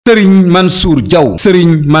Serigne Mansour Diaw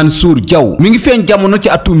Serigne Mansour Diaw mi ngi feeñ jamono ci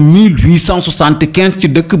atum 1875 ci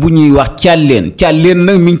dëkk bu ñuy wax Thialène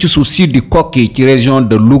nag mi ngi ci suuf si di Kokki ci région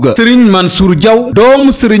de Louga. Serigne Mansour Diaw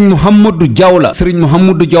doomu Serigne Mouhamadou Diaw la Serigne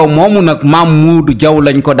Mouhamadou Diaw moomu nag maam Muudu Diaw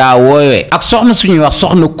lañ ko daa woowee ak soxna suñuy wax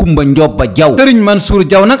soxna Kumba Njoba Diaw. Serigne Mansour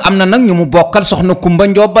Diaw nag am na nag ñu mu bokkal soxna Kumba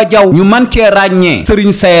Njoba Diaw ñu man cee ràññee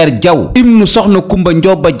Serigne Sayer Diaw ibnu soxna Kumba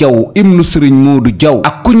Njoba Diaw ibnu Serigne Muudu Diaw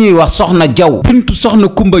ak ku ñuy wax soxna Diaw bintu soxna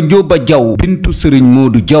Kumba Njoba Diaw bintu sëriñ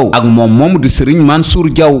Moodu Diaw ak moom moomu di sëriñ Mansour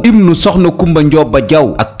Diaw ibnu soxna Kumba Njoba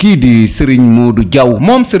Diaw ak kii di sëriñ Moodu Diaw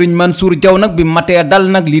moom sëriñ Mansour Diaw nag bi matee dal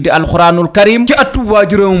nag lii di alxuraanul karim ci atu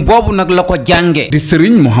waajuram boobu nag la ko jànge di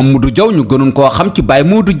sëriñ Mouhamadou Diaw ñu gënoon koo xam ci Baay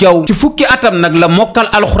Moodu Diaw ci fukki atam nag la mokkal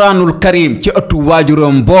alxuraanul karim ci atu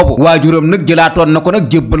waajuram boobu waajuram nag jëlaatoon na ko nag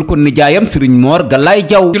jébbal ko nijaayam sëriñ Moor Galaay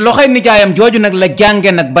Diaw ci loxoy nijaayam jooju nag la jànge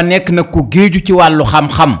nag ba nekk nag ku géeju ci wàllu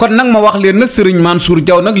xam-xam kon nag ma wax leen nag sëriñ Mansour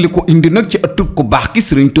Diaw nag li ko indi nag ci ëttub ku baax ki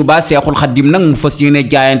sëriñ Tuubaa Seexul Xaddim nag mu fas yéene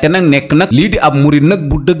jaayante nag nekk nag lii di ab murid nag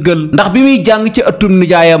bu dëggal ndax bi muy jàng ci ëttub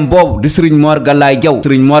nijaayam boobu di sëriñ Moor Galaay Jaw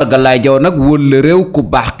sëriñ Moor Galaay Jaw nag wëlla réew ku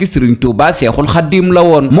baax ki sëriñ Tuubaa Seexul Xaddim la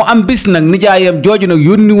woon mu am bis nag nijaayam jooju nag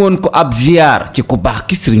yónni woon ko ab ziyaar ci ku baax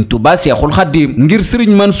ki sëriñ Tuubaa Seexul Xaddim ngir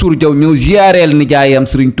sëriñ Mansour Diaw ñëw ziyaareel nijaayam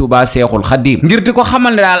sëriñ Tuubaa Seexul Xaddim ngir di ko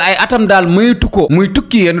xamal ne daal ay atam daal maytu ko muy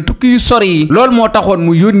tukki yenn tukki yu sori yi loolu moo taxoon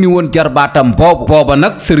mu yónni woon jarbaatam booba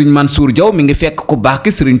nag sëriñ Mansour Diaw mi ngi fekk ku baax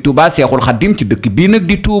ki sëriñ Touba Seexul Xaddim ci dëkk bii nag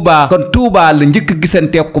di Touba kon Touba la njëkk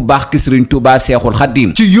gisanteeg ku baax ki sëriñ Touba Seexul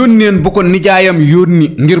Xaddim ci yónneen bu ko nijaayam yónni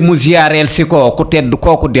ngir mu ziyaareel si ko ku tedd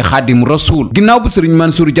kooku di Xaadim Rasuul ginnaaw bu sëriñ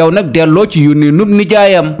Mansour Diaw nag delloo ci yónneenub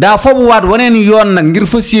nijaayam daa fobuwaat waneen yoon nag ngir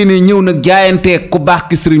fas yéene ñëw nag jaayanteeg ku baax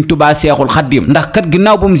ki sëriñ Touba Seexul Xaddim ndax kat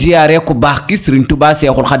ginnaaw bu mu ziyaaree ku baax ki sëriñ Touba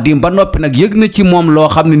Seexul Xaddim ba noppi nag yëg na ci moom loo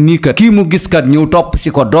xam ne nii kat kii mu gis kat ñëw topp si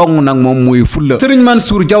ko dong nag moom mooy fulla sëriñ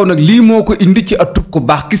Mansour Diaw nag lii moo ko indi ci atub ku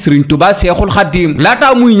baax ki sëriñ Touba Seexul Xaddim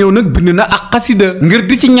laataa muy ñëw nag bind na ak xasida ngir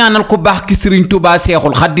di ci ñaanal ku baax ki sëriñ Touba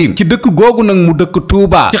Seexul Xaddim ci dëkk googu nag mu dëkk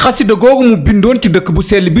Touba ci xasida googu mu bindoon ci dëkk bu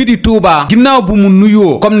sell bii di Touba ginnaaw bu mu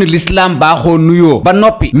nuyoo comme ni lislaam baaxoo nuyoo ba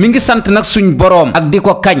noppi mi ngi sant nag suñ boroom ak di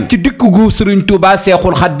ko kañ ci dikk gu sëriñ Touba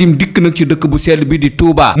Seexul Xaddim dikk nag ci dëkk bu sell bi di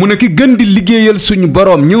Touba mu ne ki gën di liggéeyal suñu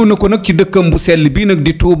boroom ñëw na ko nag ci dëkkam bu sell bii nag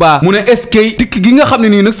di Touba mu ne eskay dikk gi nga xam ne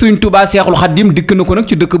nii nag sëriñ Touba Seexul Xaddim dikk na ko nag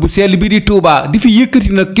ci dëkk bu sell bi di Touba di fi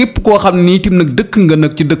yëkkati nag képp koo xam ne nii itam nag dëkk nga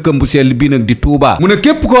nag ci dëkkam bu sell bii nag di Touba mu ne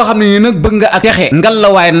képp koo xam ne nii nag bëgg nga ak texe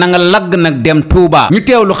ngalawaay na nga lagg nag dem Touba ñu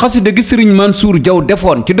teewlu xasida gi sëriñ Mansour Diaw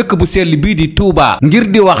defoon ci dëkk bu sell bii di Touba ngir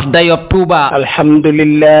di wax dayob Touba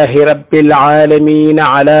alhamdulillahi rabbil alamin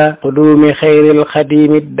ala qudumi xayril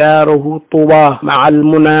xadimi daaruhu Touba maa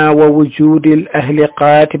almuna wa wujudil ahli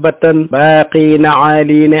qaatibatan baaqina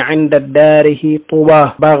aalina inda daarihi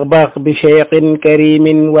Touba bagh bi cheikhin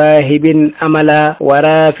karimin waahibin amala wa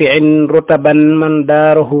raafi'in rutaban man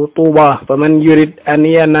daaruhu Touba faman yurid an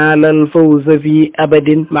yanaala alfawza fi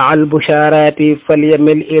abadin maa albushaarati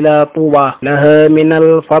falyamil ila Touba laha min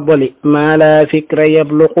alfadli maa la fikra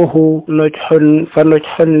yabluquhu nujhun fa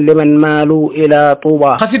nujhun liman maalu ila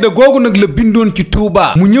Touba xasida googu nag la bindoon ci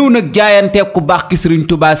Touba mu ñëw nag jaayanteeg ku baax ki sëriñ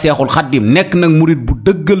Touba Seexul Xaddim nekk nag murit bu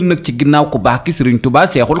dëggal nag ci ginnaaw ku baax ki sëriñ Touba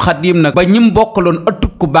Seexul Xaddim nag ba ñim bokkaloon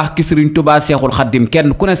ëttub ku baax ki sëriñ Touba Seexul Xaddim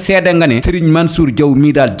kenn ku ne seede nga ne sëriñ Mansour Diaw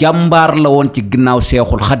mii daal jàmbaar la woon ci ginnaaw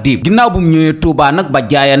Seexul Xaddim ginnaaw bu mu ñëwee Touba nag ba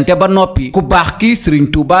jaayante ba noppi ku baax ki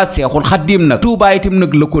sëriñ Touba Seexul Xaddim nag Touba itam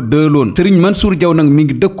nag la ko dëloon sëriñ Mansour Diaw nag mi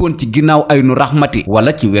ngi dëkkoon ci ginnaaw Aynu Raxmati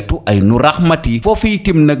wala ci wetu Aynu Raxmati foofu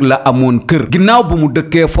itam nag la amoon kër ginnaaw bu mu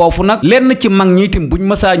dëkkee foofu nag lenn ci mag ñi itam buñ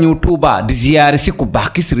mësaa ñëw Touba di ziyaare si ku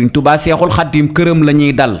baax ki sëriñ Touba Seexul Xaddim këram la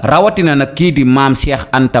ñuy dal rawatina nag kii di maam Cheikh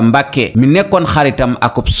Anta Mbàkke mi nekkoon xaritam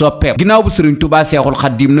akub soppeem ginnaaw bu sëriñ Touba Seexul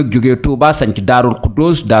Xaddim nag jógee Touba sanc daarul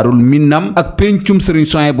Xuddoos daarul Minnam ak péncum sëriñ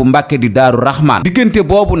Soye bu Mbàkke di daaru Raxmaan diggante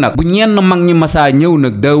boobu nag bu ñenn mag ñi mësaa ñëw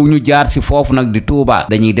nag daawuñu jaar si foofu nag di Touba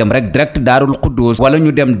dañuy dem rek direct daarul Xuddoos wala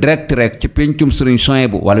ñu dem direct rek ci péncum sëriñ Soye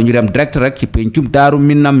bu wala ñu dem direct rek ci péncum daaru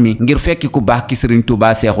Minnam mi ngir fekki ku baax ki sëriñ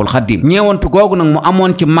Touba Seexul Xaddim ñeewantu googu nag mu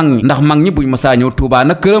amoon ci mag ñi ndax mag ñi buñ mësaa ñëw Touba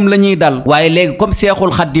nag këram la ñuy dal waaye léegi comme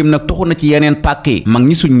Seexul Xaddim nag tuxu na ci yeneen pàkk yi mag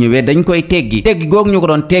ñi suñ ñëwee dañ koy teggi googu ñu ko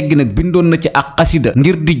doon teggi nag bindoon na ci ak xasida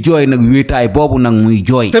ngir di jooy nag wéetaay boobu nag muy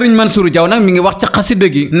jooy sëriñ Mansour Diaw nag mi ngi wax ci xasida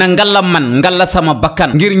gi na ngalla man ngalla sama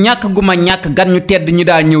bakkan ngir ñàkk gu ma ñàkk gan ñu tedd ñi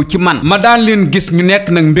daa ñëw ci man ma daan leen gis ñu nekk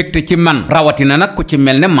nag mbégte ci man rawatina nag ku ci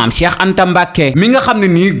mel ne maam Cheikh Anta Mbàkke mi nga xam ne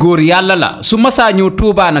nii góor yàlla la su masaa ñëw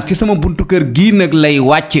Touba nag ci sama buntu kër gii nag lay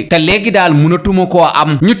wàcc te léegi daal mënatuma koo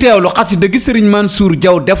am ñu teewlu xasida gi sëriñ Mansour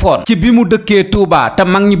Diaw defoon ci bi mu dëkkee Touba te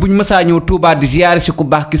mag ñi buñ masaa ñëw Touba di ziyaare si ku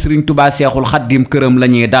baax ki sëriñ Touba Seexul Xaddim këram la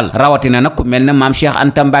ñuy dal rawatina nag ku mel ne maam Cheikh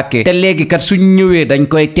Anta Mbàkke te léegi kat suñ ñëwee dañ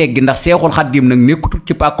koy teggi ndax Seexul Xaddim nag nekkutul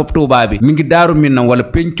ci pàkkub Tuubaa bi mi ngi Daaru Minam wala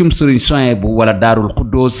péncum Sëriñ Suhaybu wala Daarul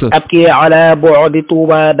Xuddoos abki ala bu'di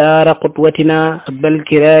Tuubaa daara qudwatina bal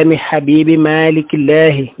kiraami habibi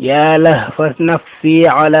malikillahi ya lahfa nafsi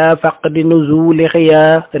ala faqdi nuzuli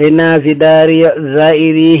xiyaarina zidaariya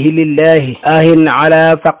zairihi lillahi ahin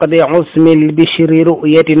ala faqdi usmi lbishri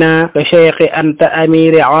ru'yatina ka cheikhi anta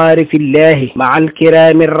amiri aarifillahi maa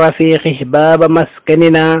alkiraami rafiqi baaba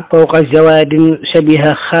maskanina fawqa jawaadin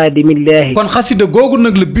shabiha xaadimillahi. kon xasida googu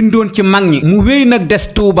nag la bindoon ci mag ñi mu wéy nag des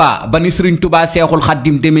Touba ba ni Sëriñ Touba Seexul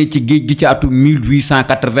Xaddim demee ci géej gi ci atum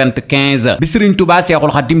 1895 bi Sëriñ Touba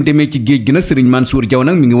Seexul Xaddim demee ci géej gi nag Sëriñ Mansour Diaw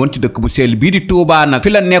nag mi ngi woon ci dëkk bu sell bii di Touba nag fi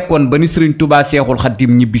la nekkoon ba ni Sëriñ Touba Seexul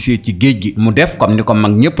Xaddim ñibbisee ci géej gi mu def comme ni ko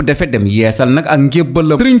mag ñépp defe dem yeesal nag ak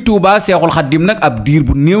njébbalam Sëriñ Touba Seexul Xaddim nag ab diir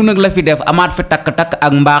bu néew nag la fi def amaat fi takk-takk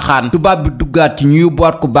ak mbaaxaan tubaab bi duggaat ci ñu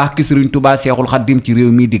yóbbuwaat ku baax ki Sëriñ Touba Seexul Xaddim ci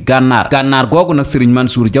réew mi di gànnaar googu nag Sëriñ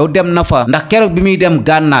Mansour Diaw dem na fa ndax keroog bi muy dem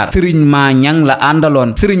gànnaar Sëriñ maa ñang la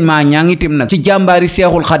àndaloon Sëriñ maa ñang itam nag ci jàmbaari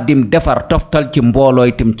Seexul Xaddim defar toftal ci mbooloo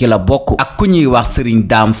itam ci la bokk ak ku ñuy wax Sëriñ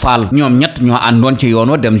Daam Faal ñoom ñett ñoo àndoon ci yoon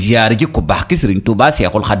wa dem ziyaare ji ku baax ki Sëriñ Touba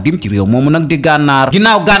Seexul Xaddim ci réew moomu nag di gànnaar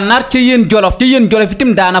ginnaaw gànnaar ca yéen jolof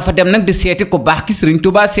itam daana fa dem nag di seeti ku baax ki Sëriñ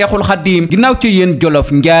Touba Seexul Xaddim ginnaaw ca yéen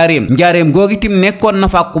jolof njaareem googu itam nekkoon na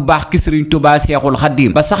fa ku baax ki Sëriñ Touba Seexul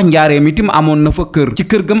Xaddim ba sax njaareem itam amoon na fa kër ci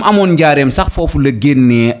kër gam amoon njaareem sax foofu la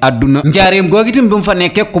génnee àdduna njaareem googu itam bi mu fa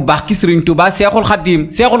nekkee ku baax ki Sëriñ Touba Seexul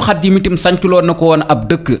Xaddim itam sanculoo na ko woon ab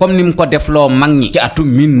dëkk comme ni mu ko defloo mag ñi ci atum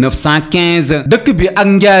 1915 dëkk bi ak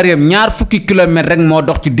njaareem ñaar fukki kilomètre rek moo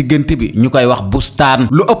dox ci diggante bi ñu koy wax bustaan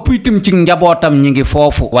lu ëpp itam ci njabootam ñi ngi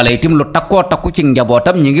foofu wala itam lu takkoo takku ci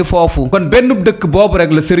njabootam ñi ngi foofu kon benn dëkk boobu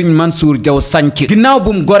rek la Sëriñ Mansour Diaw sanc ginnaaw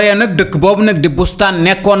bu mu goree nag dëkk boobu nag di bustaan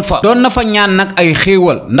nekkoon fa doon na fa ñaan nag ay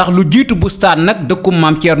xéewal ndax lu jiitu bustaan nag dëkkum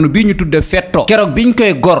maam Ceerno bii ñu tudde fetto keroog biñ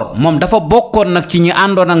koy gor moom dafa bokkoon nag ci ñi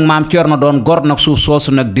àndoon ak maam Ceerno doon gor nag suuf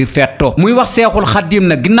soosu nag di fetto muy wax Seexul Xaddim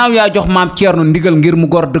nag ginnaaw yaa jox maam Ceerno ndigal ngir mu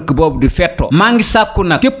gor dëkk boobu di fetto maa ngi sàkku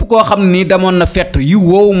nag képp koo xam ni demoon na fetto yiw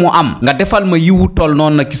woowu mu am nga defal ma yiwu toll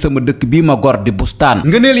noonu nag ci sama dëkk bii ma gor di bustaan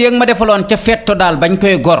ngëneel yeeg ma defaloon ca fetto daal bañ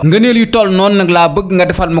koy gor ngëneel yu toll noonu nag laa bëgg nga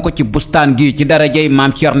defal ma ko ci bustaan gii ci darajey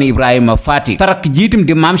maam Ceerno Ibrahima Faati tarak jiitim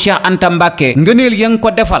di maam Cheikh Anta Mbàkke ngëneel ya nga ko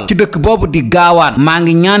defal ci dëkk boobu di gaawaan maa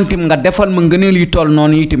ngi ñaantim nga defal ma ngëneel yu toll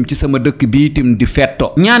noonu itam ci sama dëkk bi itam di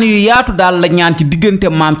fetto ñaan yu yaatu daal la ñaan ci diggante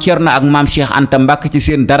maam Ceerno ak maam Cheikh Anta Mbàkke ci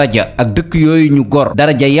seen daraja ak dëkk yooyu ñu gor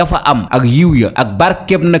daraja ya fa am ak yiw ya ak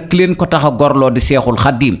barkeb nag ki leen ko tax a gorloo di Seexul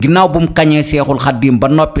Xaddim ginnaaw bu mu kañee Seexul Xaddim ba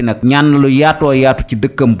noppi nag ñaan na lu yaatoo yaatu ci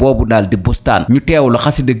dëkkam boobu daal di bustaan ñu teewlu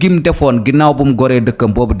xasida gim defoon ginnaaw bu mu goree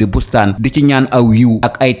dëkkam boobu di bustaan di ci ñaan aw yiw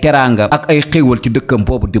ak ay teraanga ak ay xéewal ci dëkkam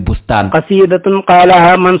boobu di bustaan qasidatun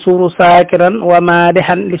qaalaha Mansuuru saakiran wa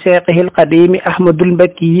maadihan li Cheikhihi alqadimi Ahmadul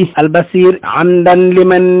Mbakki albasir amdan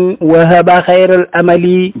liman wahaba xayral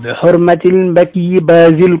amali bi xurmatil mbakki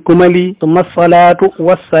baazil kumali summa salaatu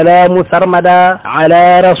wassalaamu sarmada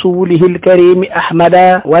ala rasulihi alkarimi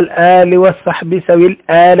ahmada wal ali wasahbi sawil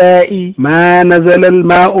alaa'i ma nazala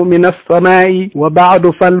almaau min alsamaa'i wa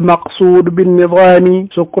baadu falmaqsuud binnidaami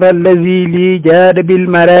sukra allazi li jaada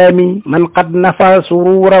bilmaraami man qad nafa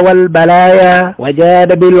surura walbalaaya wa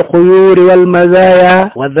jaada bilxuyuuri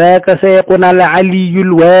walmazaaya wa daaka seyquna alaliyu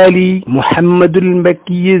alwaali muhammadu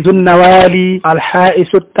almbakki zunnawaali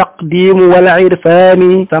alxaa'isu التقديم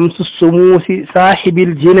والعرفان شمس الشموس صاحب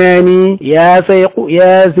الجنان يا سيق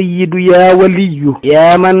يا سيد يا ولي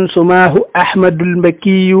يا من سماه أحمد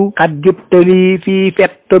المكي قد جبت لي في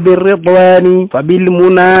فت بالرضوان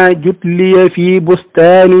فبالمنى جت لي في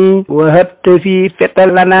بستاني وهبت في فت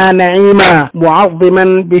لنا نعيما معظما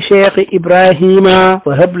بشيخ إبراهيم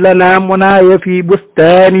فهب لنا مناي في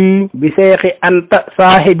بستاني بشيخ أنت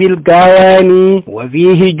صاحب الجايان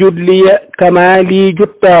وفيه جد لي كما لي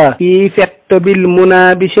جت في فت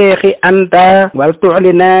بالمنى بشيخ أنت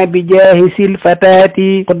ولتعلنا بجاه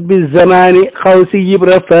الفتاة قطب الزمان خوسي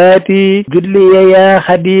برفاتي جلي يا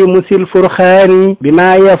خديم الفرخان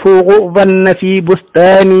بما يفوق ظن في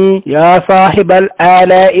بستاني يا صاحب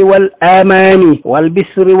الآلاء والآمان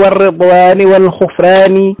والبسر والرضوان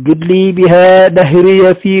والخفران جلي بها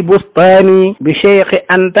دهري في بستاني بشيخ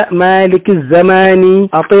أنت مالك الزمان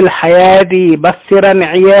أطل حياتي بصرا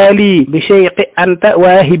عيالي بشيخ أنت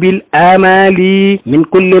واهب الآمان لي من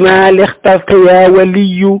كل ما لاختفق يا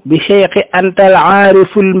ولي بشيخ أنت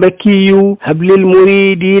العارف المكي هب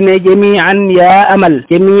للمريدين جميعا يا أمل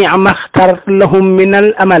جميع ما اخترت لهم من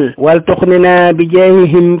الأمل ولتخننا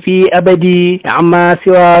بجاههم في أبدي عما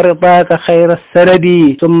سوى رضاك خير السند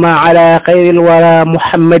ثم على خير الورى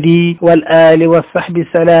محمدي والآل والصحب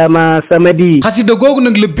سلاما samadi xasida googu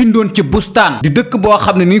nag la bindoon ci bustaan di dëkk boo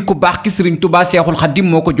xam ne nii ku baax ki sëriñ Tuubaa Seexul Xadim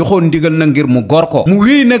moo ko joxoon ndigal na ngir mu gor ko mu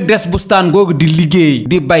wéy nag des bustaan googu di liggéey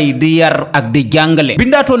di bay di yar ak di jàngale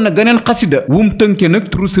bindaatoon na geneen xasida wu mu tënke nag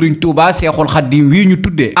turu sëriñ Tuubaa Seexul Xadim wii ñu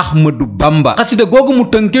tuddee Ahmadu Bamba xasida googu mu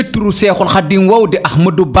tënke turu Seexul Xadim wow di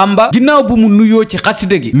Ahmadu Bamba ginnaaw bu mu nuyoo ci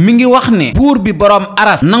xasida gi mi ngi wax ne buur bi boroom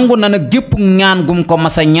aras nangu na nag gépp ñaan gum ko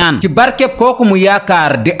masa ñaan ci barkeb kooku mu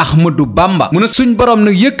yaakaar di Ahmadu Bamba mu ne suñ boroom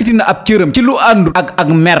nag yëkkati na ab cëram ci lu àndu ak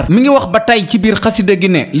mer mi ngi wax ba tey ci biir xasida gi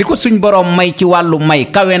ne li ko suñ boroom may ci wàllu may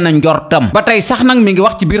kawe na njortam ba tey sax nag mi ngi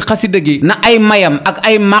wax ci biir xasida gi na ay mayam ak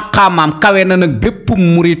ay màqaamaam kawe na nag bépp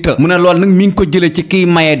murita mu ne lool nag mi ngi ko jële ci kiy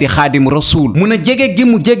maye di xaadim rasuul mu ne jege gi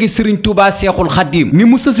mu jege sëriñ Tuubaa Seexul Xadim ni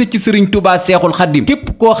mu sëse ci sëriñ Tuubaa Seexul Xadim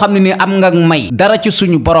képp koo xam ne ni am nga may dara ci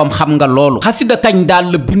suñu boroom xam nga loolu xasida kañ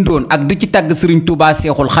daal la bindoon ak di ci tàgg sëriñ Tuubaa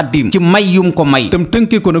Seexul Xadim ci may yum ko may tam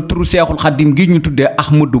tënke ko nag turu Seexul Xadim gi ñu tuddee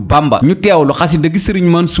Ahmadu Bamba ñu teewlu xasida gi sëriñ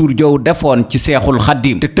Mansour Diaw defoon ci Seexul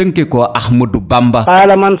Xadim te tënke ko Ahmadu Bamba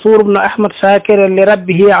qaala Mansour ibnu Ahmad shaakiran li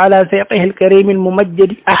rabbihi ala sayqihi alkarim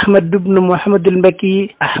almumajjadi Ahmad ibnu Muhammad almbaki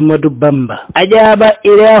Ahmadu Bamba ajaaba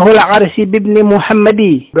ilahu alarshi bibni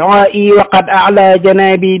muhammadi du'aa'i wa qad a'la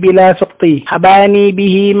janabi bila suqti habaani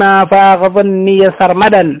bihi ma faaqa dhanniya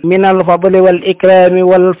sarmadan min alfadli walikrami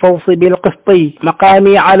walfawsi bilqisti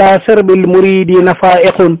maqaami ala sirbi almuridina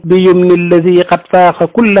faa'iqun biyumni alladi qad faaqa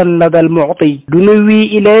kullan lada almu'ti dunuwi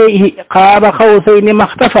ilayhi qaaba qawsayni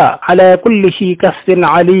maxtafa ala kulli shi kasfin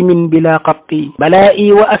alimin bila qatti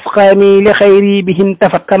balaa'i wa asqaami li xayri bihi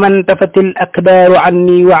intafat kama intafat alakdaaru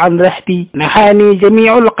anni wa an rahti nahaani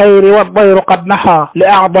jamiicu alxayri waddayru qad naha li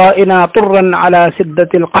a'daa'ina turran ala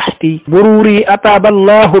siddati alqahti bururi ataaba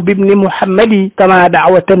allahu bibni muhammadi kama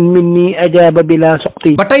da'watan minni ajaaba bila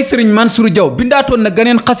suqti ba tey sëriñ Mansour Diaw bindaatoon na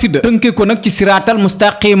geneen xasida tënke ko nag ci siraatal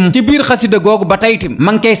mustaqim ci biir xasida googu ba tey tim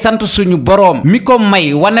ma ngi koy sant suñu boroom mi ko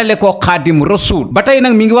may wanale ko xaadim rasuul ba tey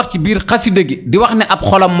nag mi ngi wax ci biir xasida gi di wax ne ab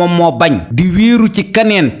xolam moom moo bañ di wéeru ci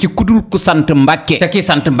kaneen ci kudul ku sant mbàkke te ki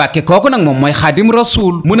sant mbàkke kooku nag moom mooy xaadim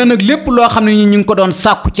rasuul mu ne nag lépp loo xam ne ñu ngi ko doon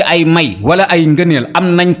sàkku ci ay may wala ay ngëneel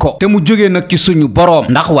am nañ ko te mu jógee nag ci suñu boroom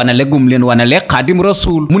ndax wanale gum leen wanale xaadim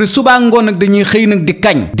rasuul mu ne subaa ngoon nag dañuy xëy nag di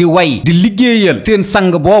kañ di way di liggéeyal seen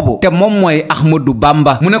sang boobu te moom mooy Ahmadu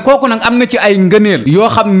Bamba mu ne kooku nag am na ci ay ngëneel yoo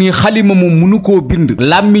xam ni xalima moom munu koo bind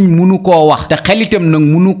làmmiñ munu koo wax te xelitam nag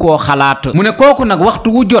munu koo xalaat mu ne kooku nag waxtu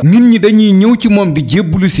wu jot nit ñi dañuy ñëw ci moom di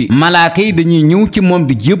jébbulu si malaaka yi dañuy ñëw ci moom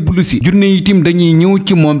di jébbulu si junne itim dañuy ñëw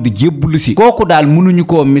ci moom di jébbulu si kooku daal munuñu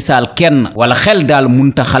koo misaal kenn wala xel daal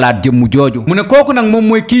munta xalaat jëmm jooju mu ne kooku nag moom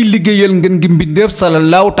mooy kiy liggéeyal ngeen gi mbindeef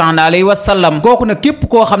sallallahu taala alayhi wa sallam kooku nag képp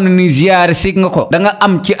koo xam ne ni ziyaare si nga ko da nga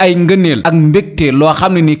am ci ay ngëneel ak mbégte loo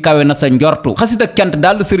xam ne ni kawe na sa njortu xasit ak cant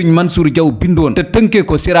daal sëriñ Mansour Diaw bindoon te tënkee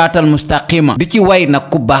ko siraatal mustaqima di ci way nag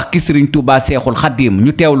ku baax ki sëriñ Tuubaa Seexul Xadim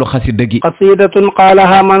ñu teewlu xasida gi qasidatun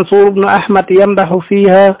qaalaha Mansour ibnu Ahmad yamdaxu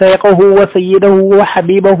fiha sayqahu wa sayyidahu wa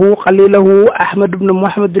habibahu xalilahu Ahmad ibnu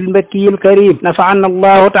Muhammad al-Makki al-Karim nafa'ana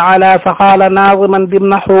allahu taala fa qaala naaziman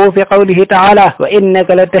dimnahu fi qawlihi taala wa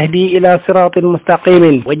innaka la tahdi ila siratin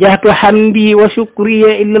mustaqimin wajjahtu hamdi wa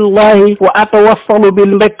shukriya ila allahi wa atawassalu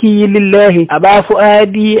bilmakki lillahi aba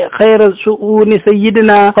fuadi xayra shu'uni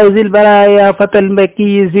sayyidina fawzil baraya fatal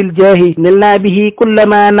makki zil jahi nilna bihi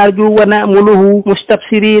kullama narju wa na'muluhu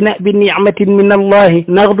mustabsirina bi ni'matin min allahi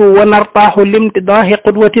naghdu wa nartahu limtidahi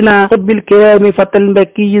qudwatina qutbil kirami fatal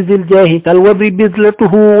makki zil jahi kalwabri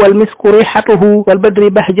bizlatuhu wal misku rihatuhu wal badri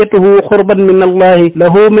bahjatuhu qurban min allahi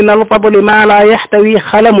lahu min alfadli ma la yahtawi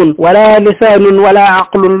khalamun wala lisanun wala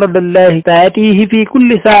aqlun lada allahi taatihi fi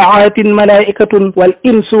kulli sa'atin malaikatun wal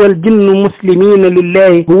insu wal jinnu muslimina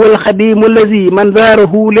lillahi huwa alkhadimu allazi man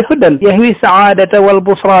zarahu lihudan yahwi sa'adata wal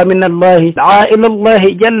busra min allahi da'a ila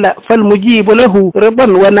allahi jalla falmujibu lahu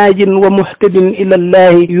ridan wa najin wa muhtadin ila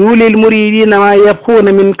allahi yuli almuridina ma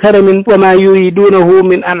yabkhuna min karamin wa ma yuridunahu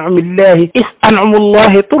min an'ami allahi an'amu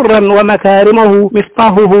allahi turran wa makarimahu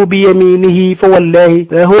miftahuhu bi yaminihi fa wallahi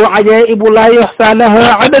lahu ajaibu la yuhsa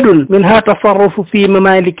laha adadun minha tasarrufu fi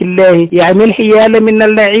mamaliki allahi ya'mi alhiyala min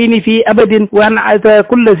al-la'in fi abadin wa an ata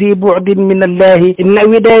kulla zi bu'din min allahi inna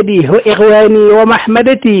widadi wa ikhwani wa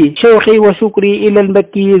mahmadati shawqi wa shukri ila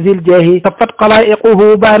al-makki zil jahi tafat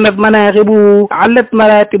qalaiquhu banat managhibuhu 'allat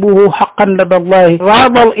maratibuhu haqq حقا لدى الله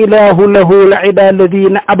رضى الإله له العباد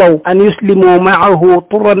الذين أبوا أن يسلموا معه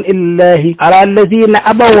طرا الله على الذين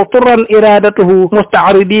أبوا طرا إرادته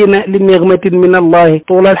مستعرضين لنغمة من الله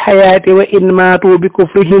طول الحياة وإن ماتوا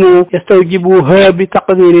بكفرهم يستوجبوها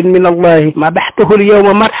بتقدير من الله مدحته اليوم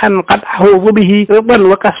مدحا قد أحوظ به رضا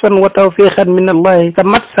وكسفا وتوفيقا من الله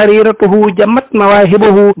تمت سريرته جمت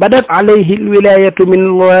مواهبه بدت عليه الولاية من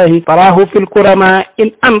الله تراه في الكرماء إن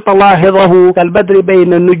أنت لاحظه كالبدر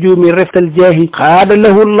بين النجوم رفت الجاه خاد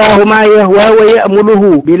له الله ما يهوى ويأمله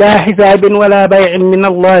بلا حساب ولا بيع من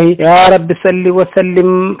الله يا رب صل وسلم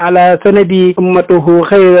على سندي أمته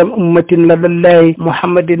خير أمة لدى الله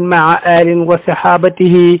محمد مع آل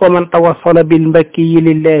وصحابته ومن توصل بالمكي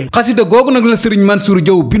لله. xasida googu nag la sëriñ Mansour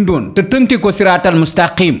Diaw bindoon te tënke ko siraatal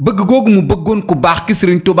mustaqim bëgg googu mu bëggoon ku baax ki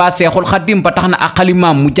sëriñ Tuubaa Seexul Xadim ba tax na ak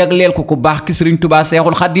xalimaam mu jagleel ko ku baax ki sëriñ Tuubaa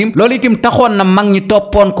Seexul Xadim loolu itam taxoon na mag ñi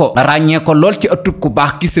toppoon ko ràññee ko lool ci ëttub ku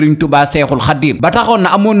baax ki sëriñ Tuubaa Seexul Xadim ba taxoon na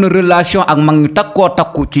amoon na relation ak mag ñu takkoo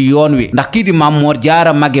takku ci yoon wi ndax kii di Maam Moor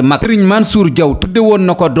Jaara magi mag sëriñ Mansour Diaw tudde woon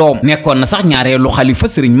na ko doom nekkoon na sax ñaareelu xalifa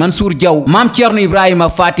sëriñ Mansour Diaw maam Ceerno Ibrahima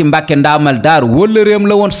Faati Mbàkke ndaamal daaru wóllëreem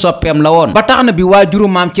la woon soppeem la woon ba tax na bi waajuru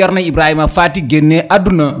maam Ceerno Ibrahima Faati génnee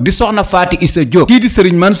àdduna di soxna Faati Isa Diop kii di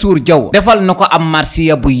sëriñ Mansour Diaw defal na ko am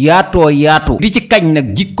marsiya bu yaatoo yaatu di ci kañ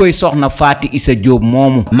nag jikkoy soxna Faati Isa Diop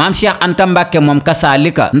moomu maam Cheikh Anta Mbàkke moom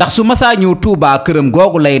kasaalika ndax su masaa ñëw Tuubaa këram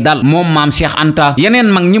googu lay dal moom maam Cheikh Anta yeneen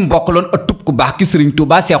mag ñi mbokkaloon ëttub ku baax ki sëriñ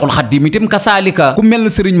Tuubaa Seexul Xadiim itam kasaalika ku mel na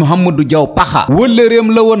sëriñ Mouhamadou Diaw Paxa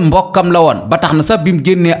wëllëreem la woon mbokkam la woon ba tax na sax bi mu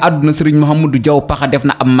génnee àdduna sëriñ Mouhamadou Diaw Paxa def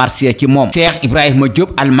na am marsiya ci moom Cheikh Ibrahima Diop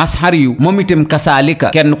almashari yu moom itam kasaalika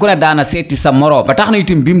kenn ku ne daana seeti sa moroom ba tax na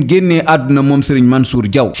itam bi mu génnee àdduna moom sëriñ Mansour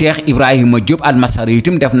Diaw Cheikh Ibrahima Diop almashari yu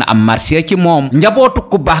itam def na am marsiya ci moom njabootu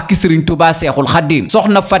ku baax ki sëriñ Tuubaa Seexul Xadiim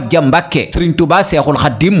soxna Fatja Mbàkke sëriñ Tuubaa Seexul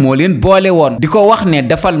Xadiim moo leen boole woon di ko wax ne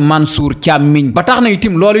defal Mansour càmmiñ ba tax na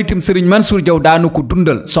itam loolu itam sëriñ Mansour Diaw daana ko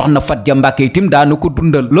dundal soxna Fatja Mbàkke itam daana ko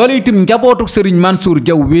dundal loolu itam njabootu sëriñ Mansour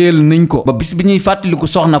Diaw wéel nañ ko ba bis bi ñuy fàttaliku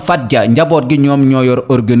soxna Fatja njaboot gi ñoom ñoo yor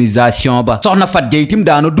organisation ba soxna Fatja itam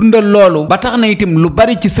daana dundal loolu ba tax na itam lu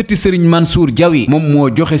bari ci sëti sëriñ Mansour Diaw yi moom moo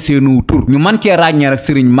joxe seenu tur ñu man cee ràññee rek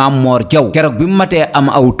sëriñ Maam Moor Diaw keroog bi mu matee am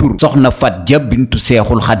aw tur soxna Fatja bintu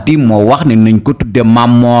Seexul Xadiim moo wax ne nañ ko tudde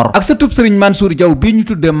Maam Moor ak sëtub sëriñ Mansour Diaw bii ñu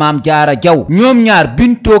tudde Maam Jaara Diaw ñoom ñaar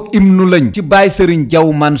bintoog ibnu lañ ci baay sëriñ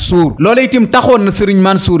Diaw Mansour loolu itam taxoon na sëriñ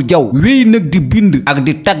Mansour Diaw wéy nag di bind ak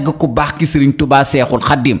di tagg ku baax ki sëriñ Tuubaa Seexul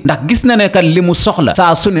Xadiim ndax gis na ne kat li mu soxla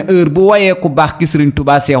saa su ne heure bu wayee ku baax ki sëriñ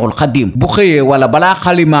Tuubaa Seexul Xadiim bu xëyee wala balaa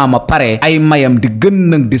xalimaama pare ay mayam di gën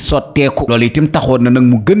nag di sotteeku loolu itam taxoon na nag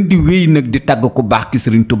mu gën di wéy nag di tagg ku baax ki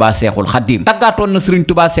sëriñ Tuubaa Seexul Xadiim taggaatoon na sëriñ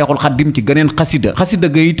Tuubaa Seexul Xadiim ci geneen xasida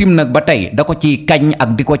ga itam nag ba tey da ko ciy kañ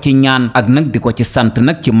ak di ko ci ñaan ak nag di ko ci sant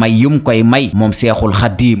nag ci may yum koy may moom Seexul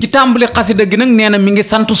Xadiim ci tàmbali xasida gi nag nee na mi ngi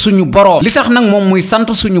sant suñu boroom li tax nag moom muy sant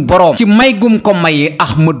suñu boroom ci may gum ko may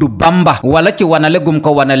Ahmadou Bamba wala ci wanale gum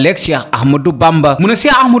ko wanaleeg Cheikh Ahmadou Bamba mu ne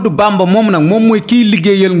Cheikh Ahmadou Bamba moom nag moom mooy kiy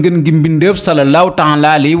liggéeyal ngën gi mbindeef sallallahu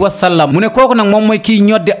taala alayhi wa sallam mu ne kooku nag moom mooy kiy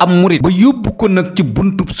ñoddi am murit ba yóbbu ko nag ci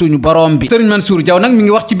buntub suñu boroom bi sëriñ Mansour Diaw nag mi ngi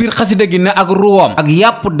wax ci biir xasida gi ne ak ruwam ak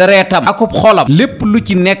yàpp dereetam akub xolam lépp lu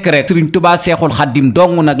ci nekk rek sëriñ Tuubaa Seexul Xadiim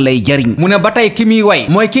dong nag lay jariñ mu ne ba tey ki muy way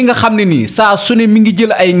mooy ki nga xam ne nii saa su ne mi ngi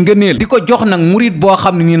jël ay ngëneel di ko jox nag murit boo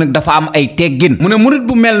xam ne nii nag dafa am ay teggin mu ne murit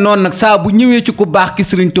bu mel noonu nag saa bu ñëwee ci ku baax ki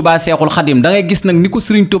sëriñ Tuubaa Seexul Xadiim da ngay gis nag ni ko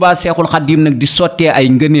sëriñ Tuubaa Seexul Xadiim nag di sottee ay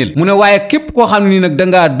ngëneel mu ne waaye képp koo xam ne nii nag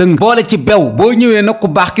dangaa dëng boole ci bew boo ñëwee nag ku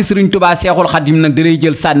baax ki sëriñ Tuubaa Seexul Xadiim nag da lay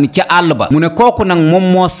jël sànni ca àll ba mu ne kooku nag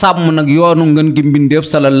moom moo sàmm nag yoonu ngën gi mbindeef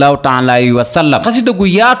sallallahu taala alayhi wa sallam xasida gu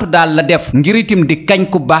yaatu daal la def ngir itam di kañ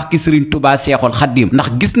ku baax ki sëriñ Tuubaa Seexul Xadiim ndax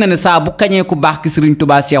gis na ne saa bu kañee ku baax ki sëriñ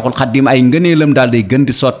Tuubaa Seexul Xadiim ay ngëneelam daal day gën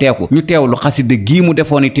di sotteeku ñu teewlu xasida gii mu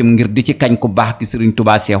defoon itam ngir di ci kañ ku baax ki sëriñ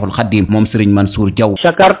Tuubaa Seexul Xadiim moom sëriñ Mansour Diaw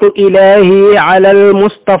shakartu ilahi ala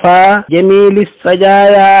almustafa jamili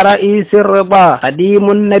sajaya raisi rida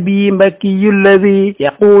qadimu nabi mbakiyu alladi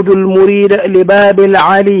yaquudu almurida libabi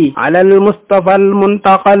alali ala almustafa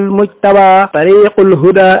almuntaqa almujtaba tariqu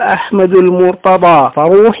alhuda ahmadu almurtada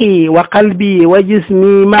faruuxi wa qalbi wa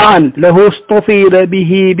jismi maan lahu istufida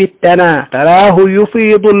bihi bittana taraahu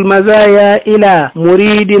yufiidu almazaya ila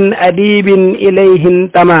muridin adibin ilayhi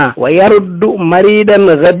intama ويرد مريدا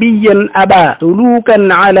غبيا أبا سلوكا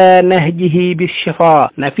على نهجه بالشفاء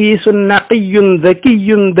نفيس نقي ذكي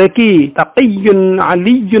ذكي تقي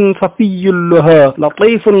علي صفي لها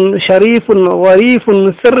لطيف شريف ظريف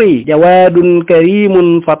سري جواد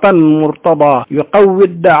كريم فتى مرتضى يقوي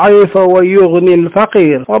الضعيف ويغني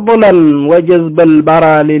الفقير فضلا وجذب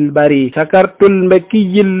البرى للبري شكرت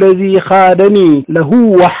المكي الذي خادني له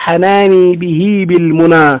وحناني به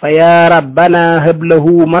بالمنى فيا ربنا هب له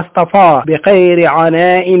ما اصطفى بخير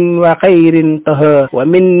عناء وخير انتهى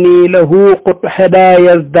ومني له قط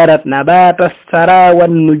هدايا ازدرت نبات الثرى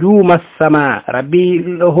والنجوم السماء ربي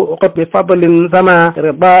له قط بفضل سما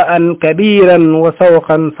رضاء كبيرا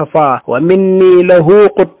وسوقا صفا ومني له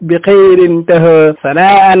قط بخير انتهى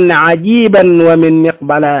ثناء عجيبا ومن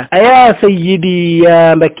مقبلا أيا سيدي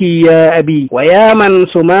يا مكي يا أبي ويا من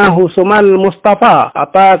سماه سما المصطفى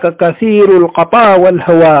أعطاك كثير القطا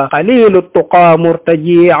والهوى قليل التقى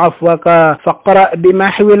مرتجي عفوك فاقرأ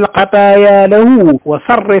بمحو القطايا له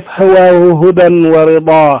وصرف هواه هدى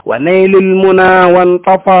ورضا ونيل المنى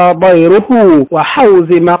وانطفى ضيره وحوز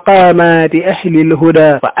مقامات أهل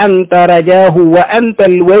الهدى فأنت رجاه وأنت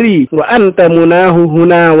الولي وأنت مناه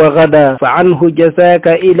هنا وغدا فعنه جزاك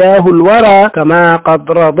إله الورى كما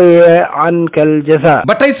قد رضي عنك الجزاء.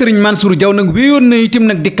 ba tey sëriñ Mansour Diaw nag wéyoon na itam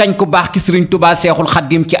nag di kañ ku baax ki sëriñ Touba Seexul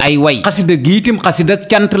Xaddim ci ay way xasida gi itam xasida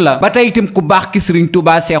cant la ba tey itam ku baax ki sëriñ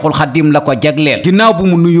Touba Seexul Xaddim la ko jagleel ginnaaw bu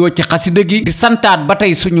mu nuyoo ci xasida gi di santaat ba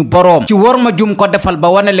tey suñu boroom ci war ma jum ko defal ba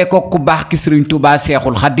wanale ko ku baax ki sëriñ Touba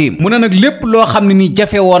Seexul Xaddim mu ne nag lépp loo xam ne ni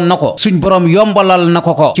jafe woon na ko suñ boroom yombalal na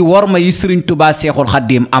ko ci war ma yi sëriñ Touba Seexul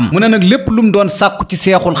Xaddim am mu ne nag lépp lu mu doon sàkku ci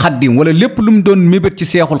Seexul Xaddim wala lépp lu mu doon mébét ci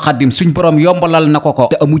Seexul Xaddim suñ boroom yombalal na ko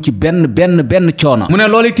te amu ci benn coono mu ne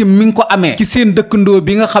loolu itam mi ngi ko amee ci seen dëkkandoo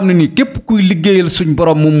bi nga xam ne ni képp kuy liggéeyal suñ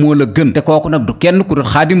boroom moom moo la gën te kooku nag du kenn ku dul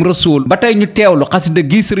Xaadim Rasuul ba tey ñu teewlu xasida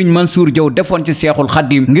gi sëriñ Mansour Diaw defoon ci Seexul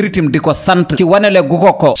Xaddim ngir itam di ko sant ci wanale gu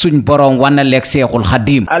ko suñ boroom wanaleeg Seexul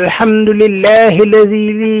Xaddim. alhamdulillahi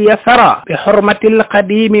alladi li yassara bi xurmatil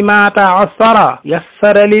qadimi ma ta'assara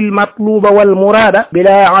yassara lil matluba wal murada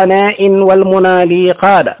bila ana'in wal munali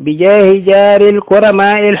qaada bi jaahi jaaril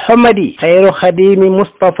kuramaa'il الحمدي خير خديم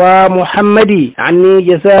مصطفى محمدي عني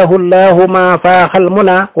جزاه الله ما فاخ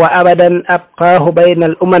المنى وأبدا أبقاه بين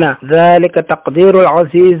الأمنا ذلك تقدير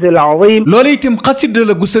العزيز العظيم loolu itam xasida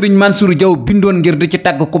la gu sëriñ Mansour Diaw bindoon ngir di ci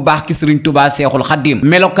tagg ku baax ki sëriñ Touba Seexul Xaddim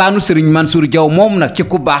melokaanu sëriñ Mansour Diaw moom nag ci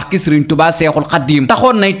ku baax ki sëriñ Touba Seexul Xaddim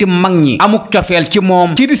taxoon na itam mag ñi amuk cofeel ci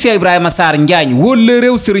moom kii di Cheikh Ibrahima Sarr Njaañ wóola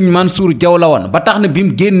réew sëriñ Mansour Diaw la woon ba tax na bi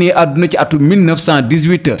mu génnee àdduna ci atum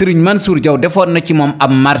 1918 sëriñ Mansour Diaw defoon na ci moom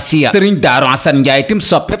am marsiya sëriñ Daaru Asan Njaay itam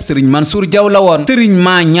soppeb sëriñ Mansour Diaw la woon sëriñ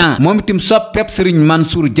Maaña moom itam soppeb sëriñ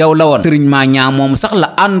Mansour Diaw la woon sëriñ Maaña moom sax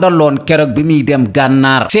la àndaloon keroog bi muy dem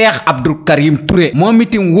gànnaar Cheikh Abdou Karim Touré moom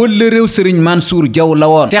itam wólla réew sëriñ Mansour Diaw la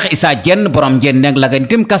woon Cheikh Issa Jenn borom jenn ak lagan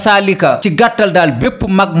itam kasaalika ci gàttal daal bépp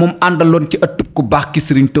mag moom àndaloon ci ëttub ku baax ki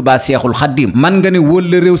sëriñ Touba Seexul Xaddim man nga ne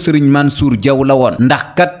wólla réew sëriñ Mansour Diaw la woon ndax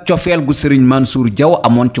kat cofeel gu sëriñ Mansour Diaw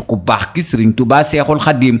amoon ci ku baax ki sëriñ Touba Seexul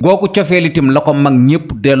Xaddim googu cofeel itam la ko mag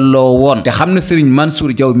ñépp delloo woon te xam na sëriñ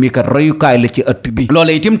Mansour Diaw mi kat royukaay la ci ëtt bi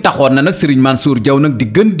loola itam taxoon na nag sëriñ Mansour Diaw nag di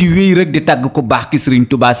gën di wéy rek di tàgg ku baax ki sëriñ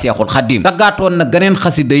Touba Seexul Xaddim taggaatoon na ganeen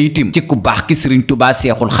xasida itam ci ku baax ki sëriñ Touba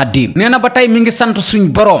Seexul Xaddim nee na ba tey mi ngi sant suñ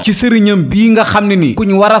boroom ci sëriñam bii nga xam ne ni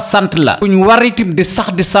kuñ war a sant la kuñ war itam di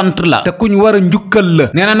sax di sant la te kuñ war a njukkal la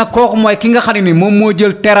nee na nag kooku mooy ki nga xam ne ni moom moo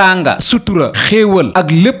jël teraanga sutura xéewal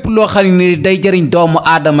ak lépp loo xam ne ni day jëriñ doomu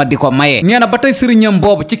aadama di ko maye nee na ba tey sëriñam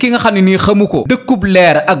boobu ci ki nga xam ne nii xamu ko dëkkub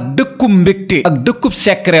leer ak dëkkub mbégte ak dëkkub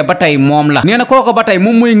secret ba tey moom la nee na kooko ba tey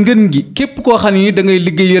moom mooy ngën gi képp koo xam ne ni da ngay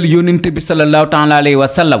liggéeyal yónnent bi sallallahu taala alayhi wa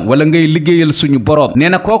sallam wala ngay liggéeyal suñu boroom nee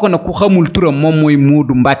na kooku nag ku xamul turam moom mooy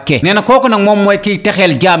Muudu Mbàkke nee na kooku nag moom mooy kiy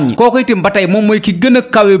texeel jaam ñi kooku itam ba tey moom mooy ki gën a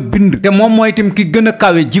kawe bind te moom mooy itam ki gën a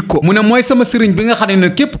kawe jikko mu ne mooy sama sëriñ bi nga xam ne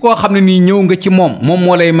nag képp koo xam ne nii ñëw nga ci moom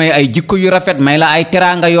moo lay may ay jikko yu rafet may la ay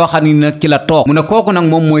teraanga yoo xam ne nag ci la toog mu ne kooku nag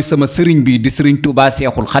moom mooy sama sëriñ bi di sëriñ Touba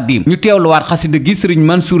Seexul Xaddim ñu teewluwaat xasida gi sëriñ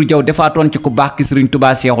Mansour Diaw defaatoon ci ku baax ki sëriñ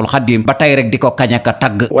Touba Seexul Xaddim ba tey rek di ko kañ aka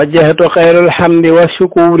tagg wajjahtu xayrul hamdi wa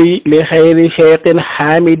shukuri li xayri cheikhin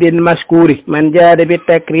hamidin mashkuri man jaada bi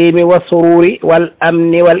takrimi wa sururi wal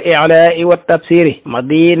amni wal i'laa'i wa tabsiri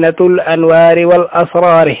madinatul anwaari wal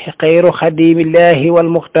asraari xayru xadimillahi wal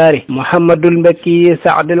muxtaari muhammadul mbakki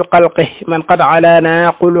saadul xalqi man qad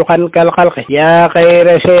alaana xuluqan kal xalqi yaa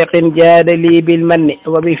xayra cheikhin jaada lii bil manni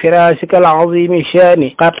wa bi firasika al azimi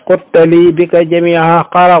shaani qad qutta lii bika jamiha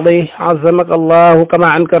qaradi azamaka allahu kama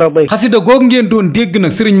anka radi xasida googu ngeen doon dégg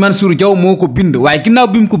nag sëriñ Mansour Diaw moo ko bind waaye ginnaaw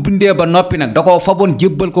bi mu ko bindee ba noppi nag da koo faboon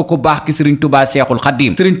jébbal ko ku baax ki sëriñ Touba Seexul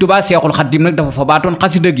Xaddim sëriñ Touba Seexul Xaddim nag dafa dafa fa baatoon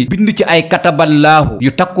xasida gi bind ci ay kataballaahu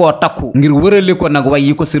yu takkoo takku ngir wërale ko nag way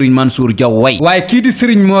yi ko sëriñ Mansour Diaw way waaye kii di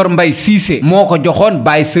sëriñ Mor Mbay Siise moo ko joxoon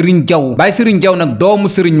Baay Sëriñ Diaw Baay Sëriñ Diaw nag doomu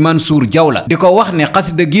sëriñ Mansour Diaw la di ko wax ne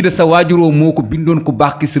xasida gi da sa waajuroo moo ko bindoon ku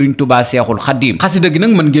baax ki sëriñ Tubaa Seexul Xaddim xasida gi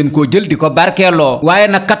nag mën ngeen koo jël di ko barkeeloo waaye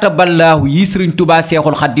nag kataballaahu yi sëriñ Tubaa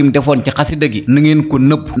Seexul Xaddim defoon ci xasida gi na ngeen ko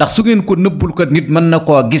nëbb ndax su ngeen ko nëbbul ko nit mën na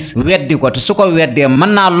koo gis weddi ko te su ko weddee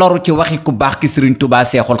mën naa loru ci waxi ku baax ki sëriñ Tubaa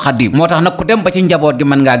Seexul Xaddim moo tax nag ku dem ba ci njaboot gi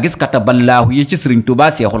mën ngaa gis kataballaahu yi ci sëriñ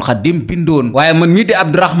Tubaa Seexul Xaddim bindoon waaye man mii di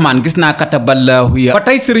Abdourahmane gis naa kataballaahu ya ba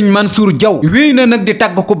tey sëriñ Mansour Diaw wéy na nag di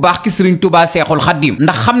tagg ku baax ki sëriñ Tubaa Seexul Xaddim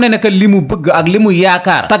ndax xam ne nag li mu bëgg ak li mu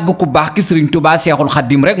yaakaar tagg ku baax ki sëriñ Tubaa Seexul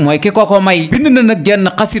Xaddim rek mooy ki ko may bind na nag jenn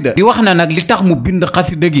xasida di wax na nag li tax mu bind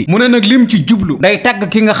xasida gi mu ne nag lim ci jublu day tagg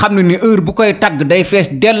ki nga xam ne ni heure bu koy tagg day fees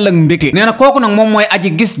dell ak mbégte nee na kooku nag moom mooy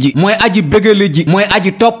aji gis ji mooy aji bégale ji mooy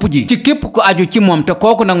aji topp ji ci képp ku aju ci moom te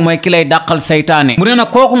kooku nag mooy ki lay dàqal saytaane mu ne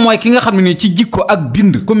nag kooku mooy ki nga xam ne ni ci jikko ak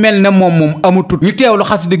bind ku mel ne moom amutut ñu teewlu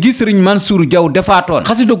xasida gi sëriñ Mansour Diaw defaatoon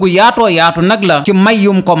xasida gu yaatu nag la ci may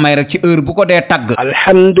yum ko may rek ci heure bu ko dee tagg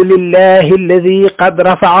alhamdulillahi alladi qad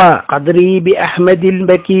rafaa qadri bi ahmadil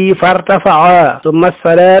mbaki fartafaa summa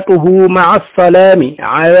salaatuhu maa salaami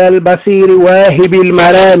ala albasiri waahibi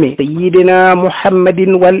almaraami sayidina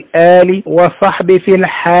muhammadin wal ali wa sahbi fi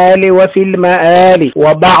lxaali wa fi lmaali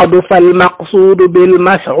wa baadu falmaqsuudu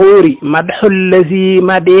bilmascuuri madxu allazi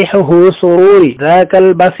madixuhu sururi daaka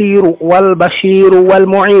albasiru walbashiru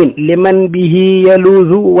walmuciin liman bihi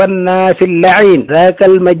yaluuzu wannaafi llaciin daaka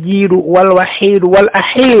almajiidu walwaxiidu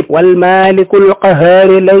walaxiid walmaaliku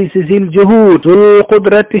alqahaari laysa zi ljuhuud zul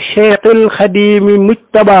qudrati cheikh alxadimi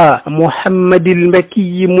mujtaba muhammadi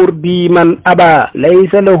almakiyi murdi man aba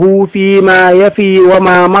laysa lahu fima yafi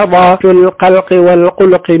wama mada fi lxalqi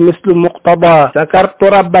walxuluqi mislu muqtada sakartu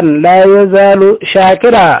rabban la yazaalu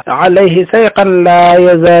shaakira alayhi sayqan la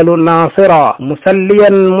yazaalu naasira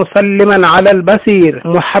musalliyan musalliman ala albasir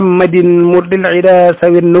muhammadin murdi alcida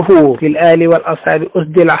sawi nnufuur fi l-aali wal ashaabi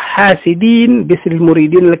usdi alxaasidin bisri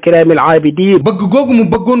lmuridin alkiraami alaabidin bëgg googu mu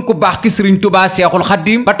bëggoon ku baax ki sëriñ Tubaa Seexul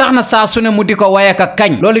Xaddim ba tax na saa su ne mu di ko waye ak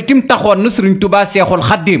kañ loolu tim taxoon na sëriñ Tubaa Seexul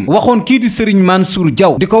Xaddim waxoon kii di sëriñ Mansour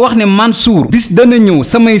Diaw di ko wax ne Mansour bis dana ñëw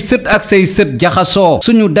samay sët ak say sët jaxasoo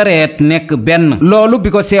suñu dareet nekk benn loolu bi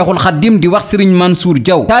ko Seexul Xaddim di wax sëriñ Mansour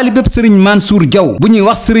Diaw taalibeb sëriñ Mansour Diaw bu ñuy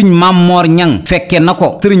wax sëriñ Mammoor Ñang fekke na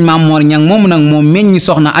ko sëriñ Mammoor Ñang moomu nag moo meññi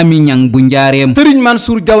soxna Ami Ñang bu njaareem sëriñ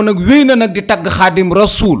Mansour Diaw nag wéy na nag di tagg Xaadim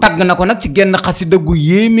Rasuul tagg na ko nag ci genn xasida gu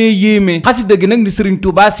yéeme xasida gi nag di sëriñ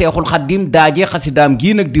Tubaa Seexul Xaddim daaje xasidaam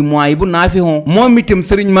gii nag di mooy bu naafihon moom itam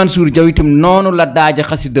sëriñ Mansour Diaw itam noonu la daaje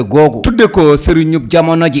xasida googu tudde ko sëriñub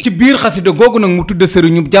jamono ji ci biir xasida googu nag mu tudde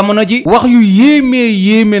sëriñub jamono ji wax yu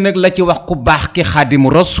yéeme nag la ci wax ku baax ki Xaadim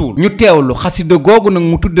Rasuul ñu teewlu xasida googu nag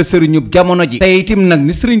mu tudde sëriñub jamono ji te itam nag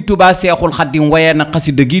ni sëriñ Tubaa Seexul Xaddim wayee na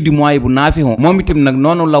xasida gii di mooy bu naafihon moom itam nag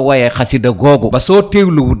noonu la wayee xasida googu ba soo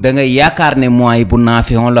teewluwut da ngay yaakaar ne mooy bu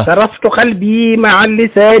naafihon la saraftu qalbi maa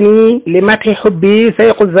lisaani li mati xubbi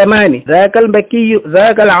sayqu zamani ذاك البكي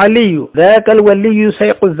ذاك العلي ذاك الولي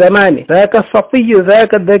سيق الزمان ذاك الصفي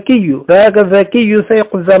ذاك الذكي ذاك الذكي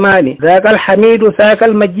سيق الزمان ذاك الحميد ذاك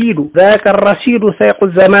المجيد ذاك الرشيد سيق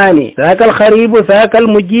الزمان ذاك الخريب ذاك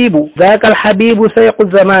المجيب ذاك الحبيب سيق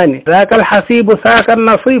الزمان ذاك الحسيب ذاك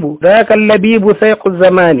النصيب ذاك اللبيب سيق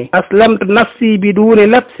الزمان أسلمت نفسي بدون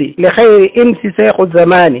لبسي لخير إنس سيق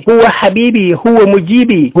الزمان هو حبيبي هو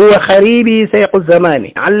مجيبي هو خريبي سيق الزمان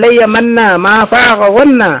علي منا ما فاغ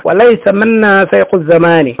ظنا وليس منا سيق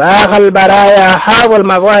الزمان فاغ البرايا حاض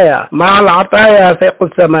المضايا مع العطايا سيق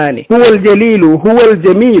الزمان هو الجليل هو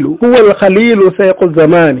الجميل هو الخليل سيق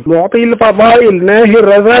الزمان معطي الفضائل ناهي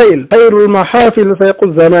الرذائل خير المحافل سيق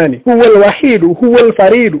الزمان هو الوحيد هو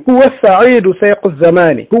الفريد هو السعيد سيق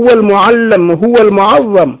الزمان هو المعلم هو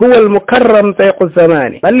المعظم هو المكرم سيق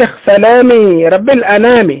الزمان بلغ سلامي رب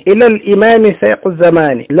الأنام إلى الإمام سيق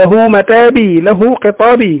الزمان له متابي له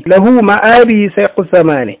خطابي له مآبي سيق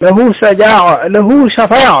الزمان له شجاعة له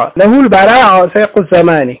شفاعة له البراعة سيق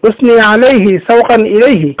الزمان أثني عليه سوقا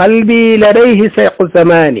إليه قلبي لديه سيق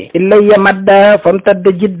الزمان إلي مدى فامتد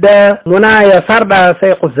جدا منايا فردا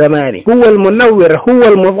سيق الزمان هو المنور هو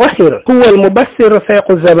المظهر هو المبصر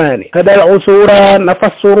سيق الزمان هدى العسورا نفى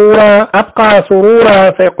السرورا أبقى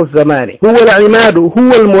سرورا سيق الزمان هو العماد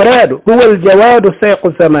هو المراد هو الجواد سيق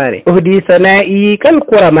الزمان أهدي ثنائي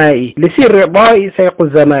كالقرماء لسر رضائي سيق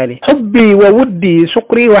الزمان حبي وودي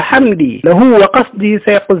شكري وحمدي له وقصدي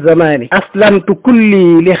سيق الزمان أسلمت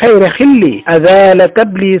كلي لخير خلي أزال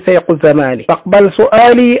كبلي سيق الزمان فاقبل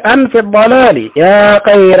سؤالي أنف الضلال يا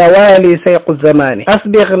خير والي سيق الزمان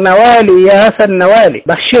أسبغ نوالي يا سن نوالي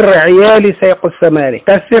بشر عيالي سيق الزمان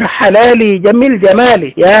كسر نور حلالي جميل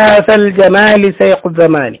جمالي يا ذا الجمال سيق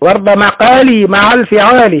الزمان وارض مقالي مع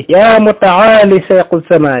الفعال يا متعالي سيق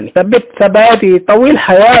الزمان ثبت ثباتي طويل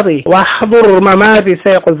حياتي واحضر مماتي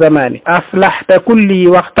سيق الزمان أصلحت كلي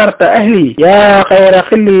واخترت أهلي يا خير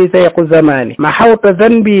خلي سيق الزمان محوت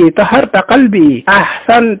ذنبي طهرت قلبي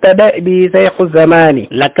أحسنت دأبي سيق الزمان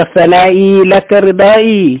لك ثنائي لك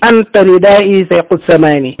ردائي أنت ردائي سيق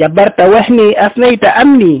الزمان جبرت وهني أثنيت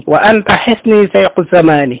أمني وأنت حسني سيق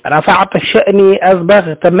الزمان رفعت شأني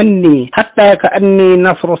أسبغت مني حتى كأني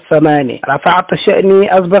نصر الزمان رفعت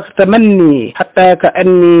شأني أسبغت مني حتى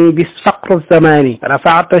كأني بفقر الزمان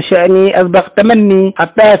رفعت شأني أسبغت مني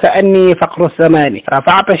حتى كأني فقر الزمان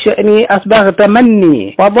رفعت شأني أسبغت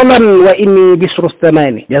مني فضلا وإني بشر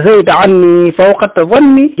الزمان جزيت عني فوق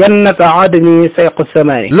ظني جنة عدن سيق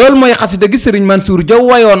الزمان loolu mooy xasida gi sëriñ Mansour Diaw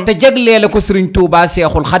wayoon te jagleele ko sëriñ Touba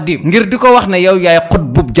Cheikhoul Khadim ngir di ko wax ne yow yaay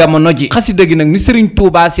xutbub jamono ji xasida gi nag ni sëriñ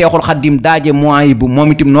Touba Cheikhoul Khadim daaje mooy bu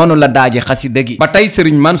moom itam noonu la daaje xasida gi ba tey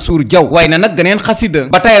sëriñ Mansour Diaw way na nag geneen xasida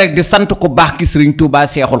ba tey rek di sant ku baax ki sëriñ Touba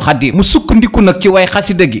Cheikhoul Khadim mu sukkandiku nag ci way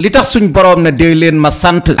xasida gi li tax suñ boroom na dee leen ma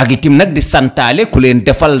sant ak itim nag di santaale ku leen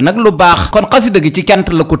defal nag lu baax kon xasida gi ci cant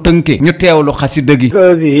la ko tënke ñu teewlu xasida gi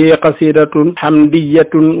هذه قصيدة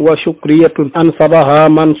حمدية وشكرية أنصبها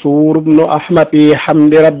منصور بن أحمد في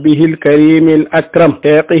حمد ربه الكريم الأكرم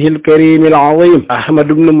شيخه الكريم العظيم أحمد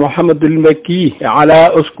بن محمد المكي على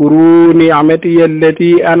اذكروا نعمتي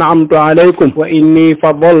التي أنعمت عليكم وإني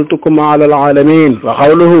فضلتكم على العالمين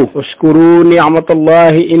وقوله اذكروا نعمة الله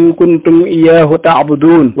إن كنتم إياه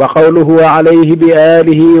تعبدون وقوله عليه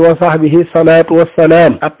بآله وصحبه الصلاة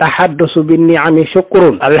والسلام التحدث بالنعم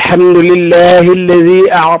شكر الحمد لله الذي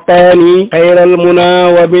أعطاني خير المنى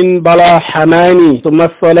ومن بلا حماني ثم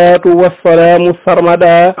الصلاة والسلام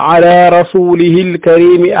السرمدا على رسوله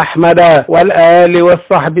الكريم أحمدا والآل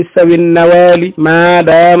والصحب السوي النوال ما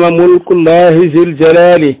دام ملك الله ذي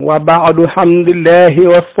الجلال وبعد حمد الله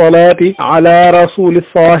والصلاة على رسول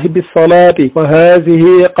صاحب الصلاة وهذه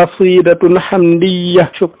قصيدة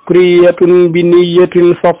حمدية شكرية بنية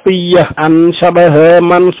صفية أنشدها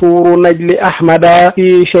منصور نجل أحمدا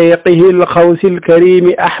في شيخه الخوس الكريم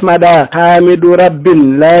أحمدا حامد رب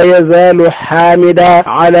لا يزال حامدا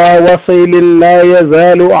على وصيل لا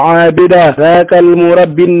يزال عابدا ذاك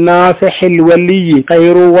المربي الناصح الولي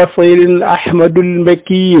خير وصيل أحمد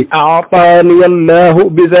المكي أعطاني الله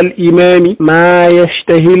بذا الإمام ما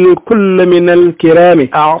يشتهي الكل من الكرام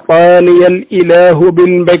أعطاني الإله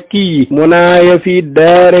بالمكي مناي في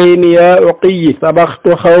الدارين يا أقي سبقت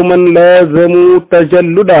قوما لازموا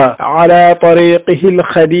تجلدا على طريقه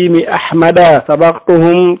الخديم أحمدا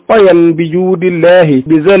سبقتهم طيا بجود الله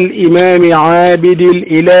بذا الإمام عابد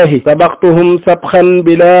الإله سبقتهم سبخا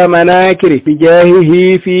بلا مناكر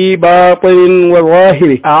بجاهه في باطن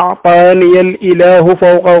وظاهر أعطاني الإله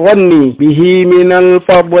فوق ظني به من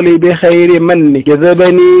الفضل بخير من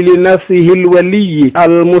جذبني لنفسه الولي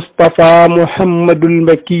المصطفى محمد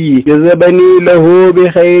المكي جذبني له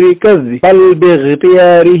بخير كذب بل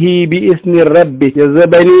باختياره بإذن الرب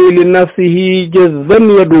جذبني لنفسه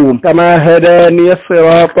جذبا يدوم كما هداني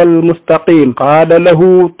الصراط المستقيم قال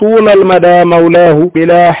له طول المدى مولاه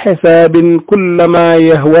بلا حساب كل ما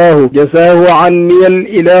يهواه جزاه عني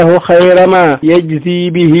الإله خير ما يجزي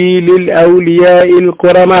به للأولياء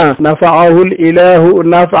الكرما نفعه الإله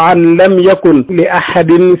نفعا لم يكن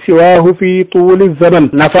لأحد سواه في طول الزمن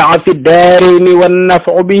نفع في الدارين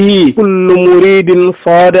والنفع به كل مريد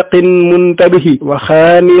صادق منتبه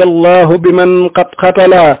وخاني الله بمن قد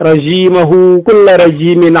قتل رجيمه كل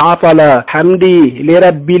رجيم عطلا حمدي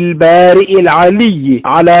لرب البارئ العلي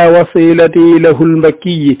على وصيلتي له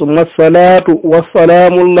المكي ثم الصلاة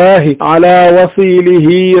والسلام الله على وصيله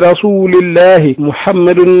رسول الله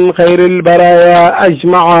محمد خير البرايا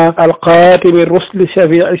أجمع القاتم الرسل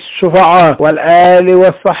شفيع الشفعاء والآل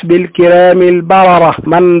والصحب الكرام البررة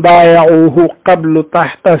من بايعوه قبل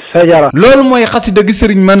تحت الشجرة loolu mooy xasida gi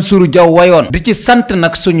sëriñ Mansour Diaw wayoon di ci sant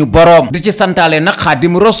nag suñu boroom di ci santaale nag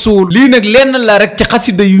Xaadim Rasuul lii nag lenn la rek ci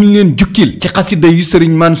xasida yu ñu leen jukkil ci xasida yu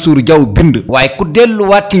sëriñ Mansour Diaw bind waaye ku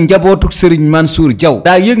delluwaat ci njabootuk sëriñ Mansour Diaw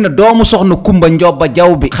daa yëg na doomu soxna Kumba Njoba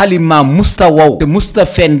Diaw bi xalimaam musta wow te musta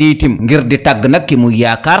fendiitim ngir di tàgg nag ki mu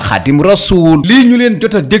yaakaar Xaadim Rasuul lii ñu leen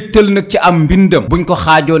jot a dégtal nag ci am mbindam buñ ko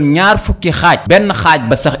xaajoon ñaar fukki xaaj benn xaaj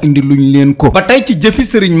ba sax indi luñ leen ko ba tey ci jëfi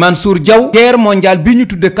sëriñ Mansour Diaw guerre mondiale bi ñu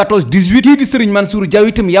tudde 14-18 kii di sëriñ Mansour Diaw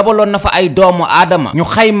itam yabaloon na fa ay doomu aadama ñu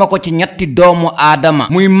xayma ko ci ñetti doomu aadama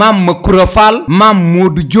muy maam ma Kura Faal maam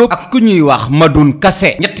Moodu Jóob ak ku ñuy wax Madun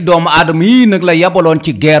Kase ñetti doomu aadama yii nag la yabaloon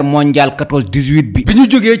ci guerre mondiale 14-18 bi ñu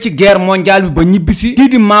jógee ci guerre mondiale bi ba ñibbisi kii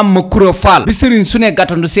di maam ma Kura Faal bi sëriñ su ne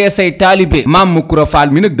gàttandu see say taalibe maam ma Kura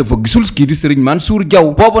Faal mi nag dafa gisul kii di sëriñ Mansour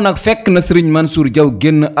Diaw boobu nag fekk na sëriñ Mansour Diaw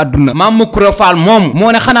génn àdduna maam Makura Fall moom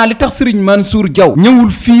moo ne xanaa li tax sëriñ Mansour Diaw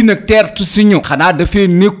ñëwul fii nag teertu si ñu xanaa dafee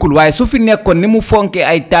nekkul waaye su fi nekkoon ni mu fonkee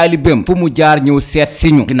ay taalibeem fu mu jaar ñëw seet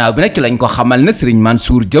si ñu ginnaaw bi nag ci lañ ko xamal ne sëriñ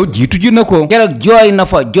Mansour Diaw jiitu ji na ko keroog jooy na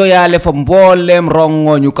fa jooyaale fa mbooleem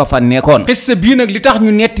rongooñu ko fa nekkoon xissa bii nag li tax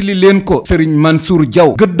ñu nettali leen ko sëriñ Mansour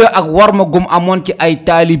Diaw gëdd ak warma gum amoon ci ay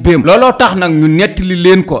taalibeem looloo tax nag ñu nettali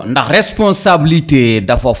leen ko ndax responsabilité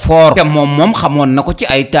dafa fort te moom xamoon na ko ci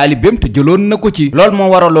ay taalibeem te jëloon na ko ci loolu moo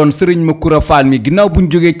waraloon sëriñ Makura Fall mi ginnaaw buñ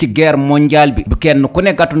jógee ci guerre mondiale bi bu kenn ku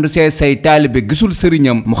ne gàttandu say taalibe gisul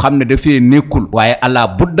sëriñam mu xam ne dafee nekkul waaye ala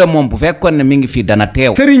budda moom bu fekkoon ne mi ngi fi dana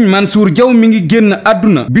teew sëriñ Mansour Diaw mi ngi génn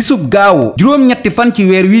àdduna bisub gaawu juróom-ñetti fan ci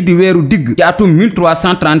weer wi di weeru digg ci atum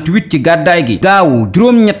 1338 ci gàddaay gi gaawu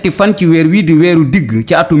juróom-ñetti fan ci weer wi di weeru digg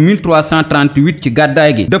ci atum 1338 ci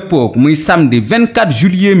gàddaay gi dëppook muy samedi 24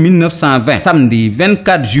 juillet 1920 samedi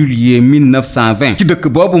 24 juillet 1920 ci dëkk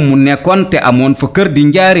boobu mu nekkoon te amoon fa kër di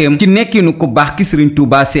njaareem ci nekkinu ku baax ki sëriñ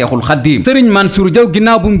Touba Seexul Xaddiim sëriñ Mansour Diaw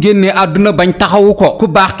ginnaaw bu mu génnee àdduna bañ taxawu ko ku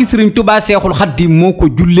baax ki sëriñ Touba Seexul Xaddiim moo ko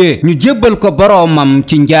jullee ñu jébbal ko boroomam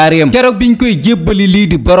ci njaareem keroog biñ koy jébbali lii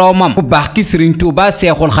di boroomam ku baax ki sëriñ Touba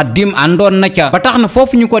Seexul Xaddiim àndoon na ca ba tax na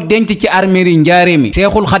foofu ñu ko denc ci arméeri njaareem yi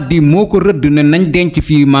Seexul Xaddiim moo ko rëdd ne nañ denc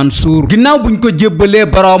fii Mansour ginnaaw buñ ko jébbalee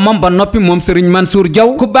boroomam ba noppi moom sëriñ Mansour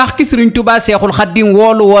Diaw ku baax ki sëriñ Touba Seexul Xaddiim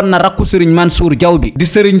woolu woon na rakku sëriñ Mansour Diaw bi di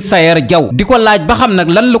sëriñ Sayer Diaw di ko laaj ba xam nag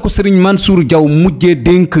lan la ko sëriñ Mansour Diaw mujjee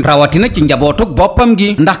dénk rawatina ci njabootuk boppam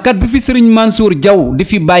gi ndax kat bi fi sëriñ Mansour Diaw di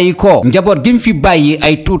fi bàyyi ko njaboot gi mu fi bàyyi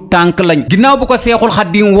ay tuut tànk lañ ginnaaw bu ko Seexul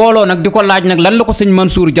Xaddiim wooloo nag di ko laaj nag lan la ko sëriñ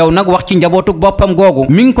Mansour Diaw nag wax ci njabootuk boppam googu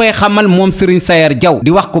mi ngi koy xamal moom sëriñ Sayer Diaw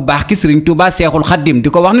di wax ku baax ki sëriñ Touba Seexul Xaddiim di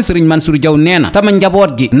ko wax ne sëriñ Mansour Diaw nee na sama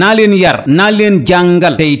njaboot gi naa leen yar naa leen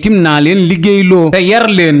jàngal te itim naa leen liggéeyloo te yar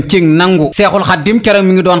leen ci nangu Seexul Xaddiim keroog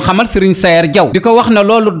mi ngi doon xamal sëriñ Sayer Diaw di ko wax ne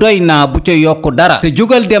loolu doy naa bu ca yokku dara te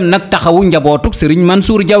jógal dem nag taxawu njabootuk sëriñ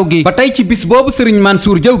Mansour Diaw gi ba tey ci bis boobu sëriñ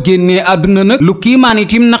Mansour Diaw génnee àdduna nag lu kiimaan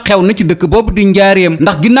itim na xew na ci dëkk boobu di njaareem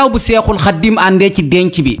ndax ginnaaw bu Seexul Xaddiim àndee ci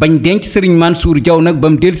denc bi bañ denc sëriñ Mansour Diaw nag ba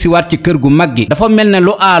mu delsiwaat ci kër gu mag gi dafa mel ne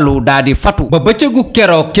lu aalu daa di fatu ba bëccëgu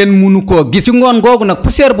keroog kenn munu koo gis ci ngoon googu nag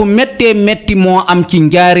poussière bu méttee métti moo am ci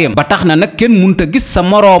njaareem ba tax na nag kenn munta gis sa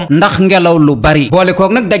moroom ndax ngelaw lu bari boole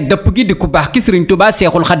koog nag daj dëpp gi di ku baax ki sëriñ Touba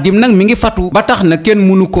Seexul Xaddiim nag mi ngi fatu ba tax na kenn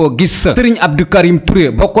munu koo gis sëriñ Abdou Karim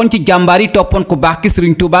Touré bokkoon ci jàmbaar yi toppoon ku baax ki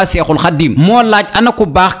sëriñ Touba Seexul Xaddiim moo laaj ana ku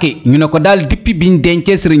baax ki ñu ne ko daal dippi biñ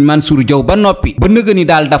dencee sëriñ Mansour Diaw ba noppi ba nëga ni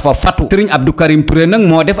daal dafa fatu sëriñ Abdou Karim Touré nag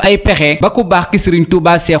moo def ay pexe ba ku baax ki sëriñ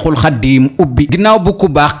Touba Seexul Xaddiim ubbi ginnaaw bu ku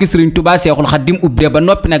baax ki sëriñ Touba Seexul Xaddiim ubbee ba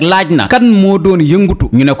noppi nag laaj na kan moo doon yëngutu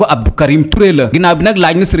ñu ne ko Abdou Karim Touré la ginnaaw bi nag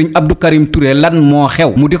laaj na sëriñ Abdou Karim Touré lan moo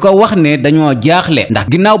xew mu di ko wax ne dañoo jaaxle ndax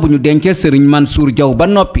ginnaaw bu ñu dencee sëriñ Mansour Diaw ba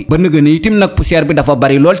noppi ba nëga ni itim nag poussière bi dafa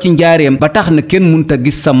bari lool ci njaareem ba tax na kenn munta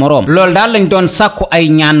gis sa moroom loolu daal lañ doon sàkku ay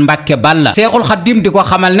ñaan Mbàkke Balla Seexul Xaddiim di ko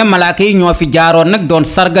xamal ne malaaka yi ñoo fi jaaroon nag doon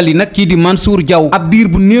sargali nag kii di Mansour Diaw ab diir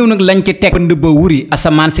bu néew nag lañ ci teg pënd ba wuri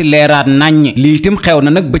asamaan si leeraat naññ lii itam xew na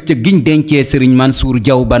nag bëccëg giñ dencee sëriñ Mansour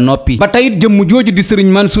Diaw ba noppi ba teyit jëmm jooju di sëriñ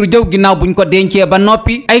Mansour Diaw ginnaaw buñ ko dencee ba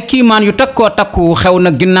noppi ay kiimaan yu takkoo takku xew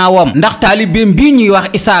na ginnaawam ndax taalibeem bii ñuy wax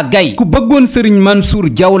Issa Gaye ku bëggoon sëriñ Mansour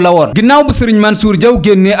Diaw la woon ginnaaw bu sëriñ Mansour Diaw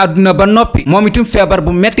génnee àdduna ba noppi moom itam feebar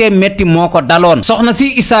bu méttee métti moo ko daloon soxna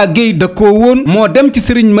si Issa Gaye dëkkoo woon moo dem ci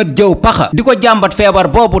sëriñ Mat Diaw Paxa di ko jàmbat feebar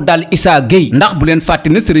boobu dal Issa Gaye ndax bu leen fàtte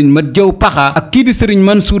ne sëriñ Mat Diaw Paxa ak kii di sëriñ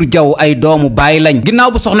Mansour Diaw ay doomu baay lañ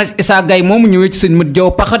ginnaaw bu soxna si Issa Gaye moomu ñëwee ci sëriñ Mat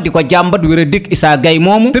Diaw Paxa di ko jàmbat wér a dikk Issa Gaye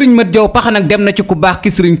moomu sëriñ Mat Diaw Paxa nag dem na ci ku baax ki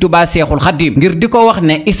sëriñ Touba Seexul Xaddiim ngir di ko wax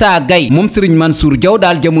ne Issa Gaye moom sëriñ Mansour Diaw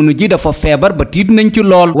daal jamono ji dafa feebar ba tiit nañ ci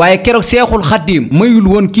lool waaye keroog Seexul Xaddiim mayul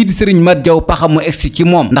woon kii di sëriñ Mat Diaw Paxa mu egsi ci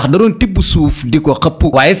moom ndax da doon tibb suuf di ko xëpp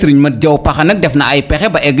waaye sëriñ Mat Diaw Paxa nag def na ay pexe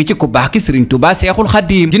ba egg ci ku baax ki sëriñ Touba Seexul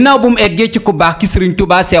Xaddiim ginnaaw bu mu eggee ci ku baax ki sëriñ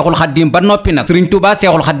Touba Seexul Xaddiim ba noppi nag sëriñ Touba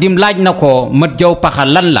Seexul Xaddiim laaj na ko Mat Diaw Paxa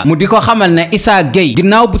lan la mu di ko xamal ne Issa Gaye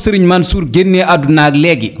ginnaaw bu sëriñ Mansour génnee àdduna ak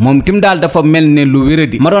léegi moom tim daal dafa mel ne lu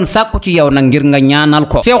wéradi ma doon sàkku ci yow nag ngir nga ñaanal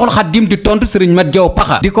ko Seexul Xaddiim di tontu sëriñ Mat Diaw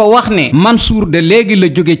Paxa di ko wax ne Mansour de léegi la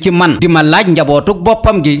jóge ci man di ma laaj njabootuk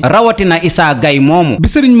boppam gi rawatina Issa Gaye moomu bi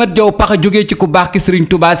sëriñ Mat Diaw Paxa jógee ci ku baax ki sëriñ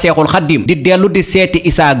Touba Seexul Xaddiim di dellu di seeti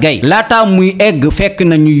Issa Gaye laataa muy egg fekk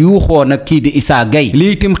na ñu yuuxoo nag kii di Issa Gaye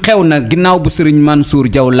lii itam xew na ginnaaw bu sëriñ Mansour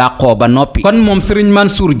Diaw làqoo ba noppi kon moom sëriñ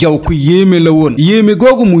Mansour Diaw ku yéeme la woon yéeme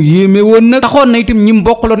googu mu yéeme woon nag taxoon na itam ñi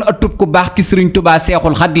mbokkaloon ëttub ku baax ki sëriñ Touba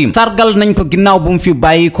Seexul Xaddiim sargal nañ ko ginnaaw bu mu fi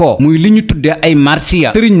bàyyi ko muy li ñu tudde ay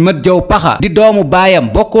marsiya sëriñ Mat Diaw Paxa di doomu baayam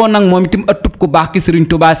bokkoon nag moom itam ëttub ku baax ki sëriñ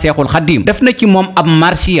Tuubaa Seexul Xadim def na ci moom ab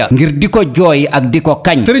marsiya ngir di ko jooy ak di ko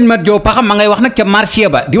kañ. sëriñ Mat Jaw Paxa ma ngay wax nag ca marsiya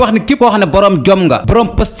ba di wax ne képp koo xam ne boroom jom nga boroom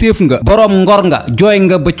pastéef nga boroom ngor nga jooy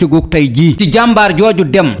nga bëccëgu tey jii ci jàmbaar jooju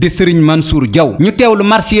dem di sëriñ Mansour Jaw ñu teewlu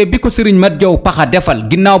marsiya bi ko sëriñ Mat Jaw Paxa defal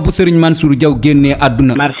ginnaaw bu sëriñ Mansour Jaw génnee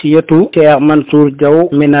àdduna. marsiyatu cheikh Mansour Jaw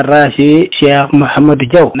min arrashi cheikh Mouhamadou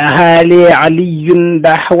Jaw nahaali aliyun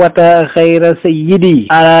dahwata xayra sayyidi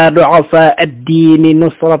ala duafa addiini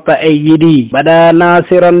nusrata ayyidi bada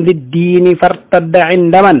nasiran liddiini fartadda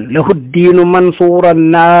indaman lahu ddiinu mansuuran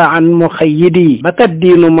naan muxayyidi baka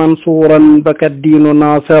ddiinu mansuuran baka ddiinu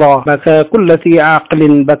nasira baka kulla si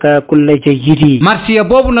aqlin baka kulla jayyidi. marsiya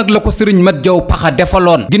boobu nag la ko sëriñ Mat Jaw Paxa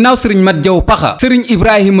defaloon ginnaaw sëriñ Mat Jaw Paxa sëriñ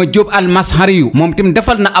Ibrahima Diop almashariyu moom tim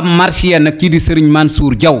defal na am marsiya nag kii di sëriñ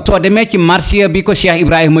Mansour Jaw soo demee ci marsiya bi ko Cheikh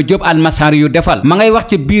Ibrahima Diop almashariyu defal ma ngay wax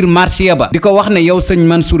ci biir marsiya ba di ko wax ne yow sëñ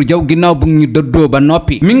Mansour Jaw ginnaaw bu ñu dëddoo ba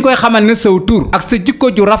noppi mi ngi koy xamal ne saw tur ak sa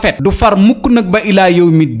jikko ju rafet du far mukk nag ba ilaa yow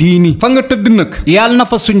mi diini fa nga tëdd nag yàlla na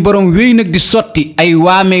fa suñ borom wéy nag di sotti ay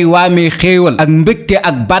waamee xéewal ak mbégte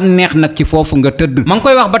ak bànneex nag ci foofu nga tëdd ma ngi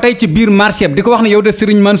koy wax ba tey ci biir marsiya bi di ko wax ne yow de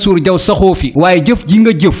sëriñ Mansour Jaw saxoo fi waaye jëf ji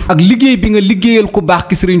nga jëf ak liggéey bi nga liggéeyal ku baax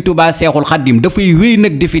ki sëriñ Tuubaa Seexul Xadim dafay wéy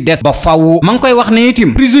nag di fi des ba faww ma ngi koy wax ne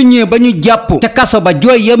itim prisonnier ba ñu jàpp ca kaso ba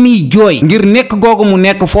jooy ya muy jooy ngir nekk googu mu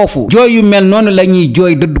nekk foofu jooy yu mel noonu la ñuy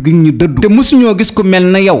jooy dëddu gi ñu dëddu te mësuñoo gis ku mel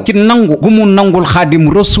na yow ci nangu gu mu nangul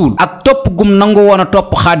Xaadim Rasuul ak topp gum nangu woon a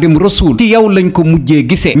topp Xaadim Rasuul ci yow lañ ko mujjee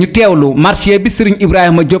gisee ñu teewlu marsiya bi sëriñ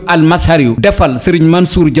Ibrahima Diop almashariyu defal sëriñ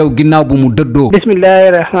Mansour Jaw ginnaaw bu mu dëddoo.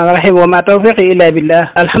 bismillahi rahmaani rahim wa ma tawfiqi illa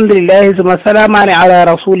billah alhamdulillahi summa salaamaani ala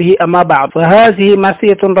rasulihi amma baad fa haasihi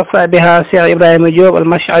marsiyatun rafa biha Cheikh Ibrahima Diop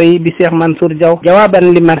almashari bi Cheikh Mansour Jaw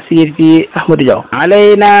jawaban li marsiyati Ahmadou Jaw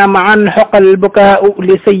alayna ma'an xoqal bukaau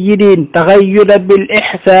li sayyidin taxayyuda bil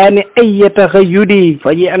ihsaani ay taxayyudi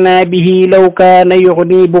faji'na bihi law kaana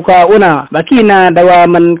yughni bukaa'una bakina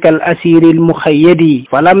dawaman kal asiri almuxayyadi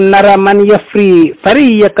falam nara man yafri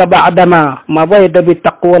fariyaka ba'dama madayta bi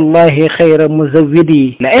taqwa allahi xayra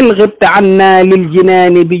muzawwidi la in ghibta anna lil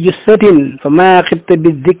jinaani bi jussatin fama ghibta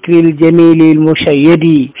bi dhikri aljamili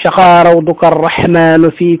almushayyadi shaqa rawduka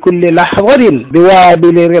arrahmanu fi kulli lahzatin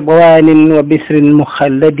biwaabili ridwanin wa bisrin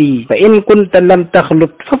mukhalladi fa in kunta lam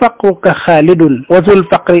taxlut fa faqruka xaalidun wa zul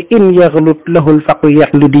faqri in yaxlut lahu lfaqru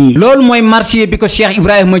yaxludi. loolu mooy marsiya bi ko Cheikh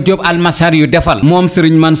Ibrahima Diop almashariyu defal moom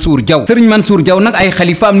sëriñ Mansour Jaw sëriñ Mansour Jaw nag ay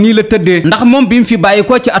xalifaam nii la tëddee ndax moom bi mu fi bàyyi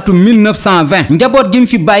ko ci atum 1920 njaboot gi mu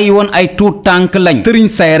fi bàyyi woon ay tuut tànk lañ sëriñ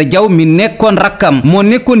Sayer Jaw mi nekkoon rakkam moo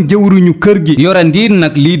nekkoon jëwruñu kër gi yorandiin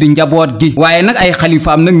nag lii di njaboot gi waaye nag ay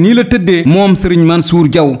xalifaam nag nii la tëddee moom sëriñ Mansour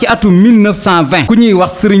Jaw ci atum 1920 ku ñuy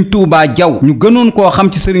wax sëriñ Touba Jaw ñu gënoon koo xam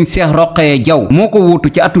ci sëriñ Cheikh Roqeye Jaw moo ko wuutu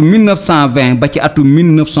ci atum 1920 ba ci atum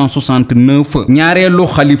 1969 ñaareelu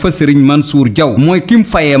xalifa sëriñ Mansour Jaw mooy kim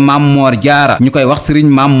fayee Maam Moor Jaara ñu koy wax sëriñ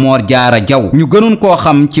Maam Moor Jaara Jaw ñu gënoon koo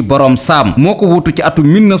xam ci borom saam moo ko wuutu ci atum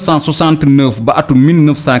 1969 ba atum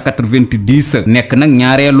 1990 nekk nag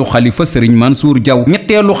ñaareelu xalifa sëriñ Mansour Jaw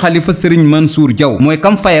ñetteelu xalifa sëriñ Mansour Jaw mooy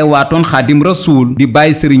kam faye waatoon Xaadim Rasuul di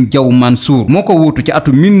bàyyi sëriñ Jaw Mansour moo ko wuutu ci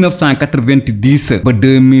atum 1990 ba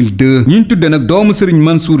 2002 ñiñ tudde nag doomu sëriñ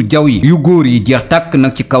Mansour Jaw yi yu góor yi jeex tàkk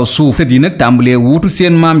nag ci kaw suuf sët yi nag tàmbalee wuutu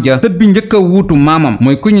seen maam ja sët bi njëkk a wuutu maamam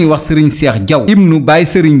mooy ku ñuy wax sëriñ Cheikh Jaw ibnu bàyyi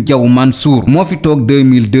sëriñ Jaw Mansour moo fi toog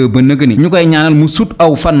 2002 ba nëgëni ñu koy ñaanal mu sut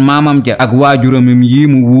aw fan maamam ja ak waajuramam yi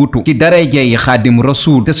mu wuutu ci dareje yi Xaadim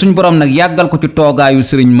Rasuul te suñ borom nag yàggal ko ci toogaayu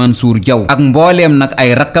sëriñ Mansour Jaw ak mbooleem nag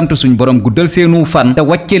ay rakkamte suñ borom guddal seenu fan te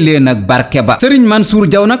wàcce leen ak barke ba sëriñ Mansour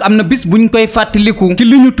Jaw nag am na bis buñ koy fàttaliku ci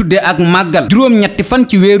li ñu tudde ak màggal juróom-ñetti fan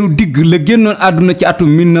ci weeru digg la génnoon àdduna ci atum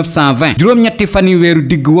 1920 juróom-ñetti fan yi weeru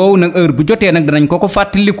digg woowu nag heure bu jotee nag danañ ko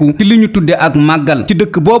fàttaliku ci li ñu tudde ak màggal ci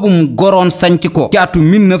dëkk boobu mu goroon sanc ko ci atum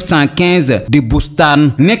 1915 di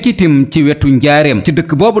bustaan nekkitim ci wetu njaareem ci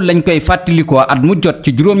dëkk boobu lañ koy fàttalikoo at mu jot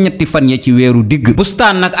ci juróom-ñetti fan ya ci weeru digg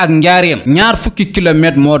bustaan nag ak njaareem ñaar fukki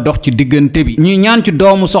kilomètre moo dox ci diggante bi ñuy ñaan ci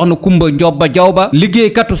doomu soxna Kumba Njobba Jaw ba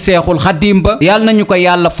liggéeykatu Seexul Xadim ba yàlla nañu ko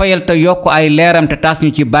yàlla fayal te yokk ay leeram te taas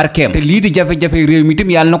ñu ci barkeem te lii di jafe-jafe réew mi tim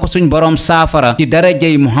yàlla na ko suñ boroom saafara ci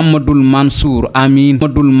darajay Muhammadul Mansour amiin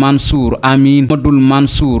Muhammadul Mansour amiin Muhammadul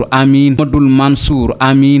Mansour amiin Muhammadul Mansour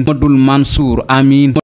amiin Muhammadul Mansour amiin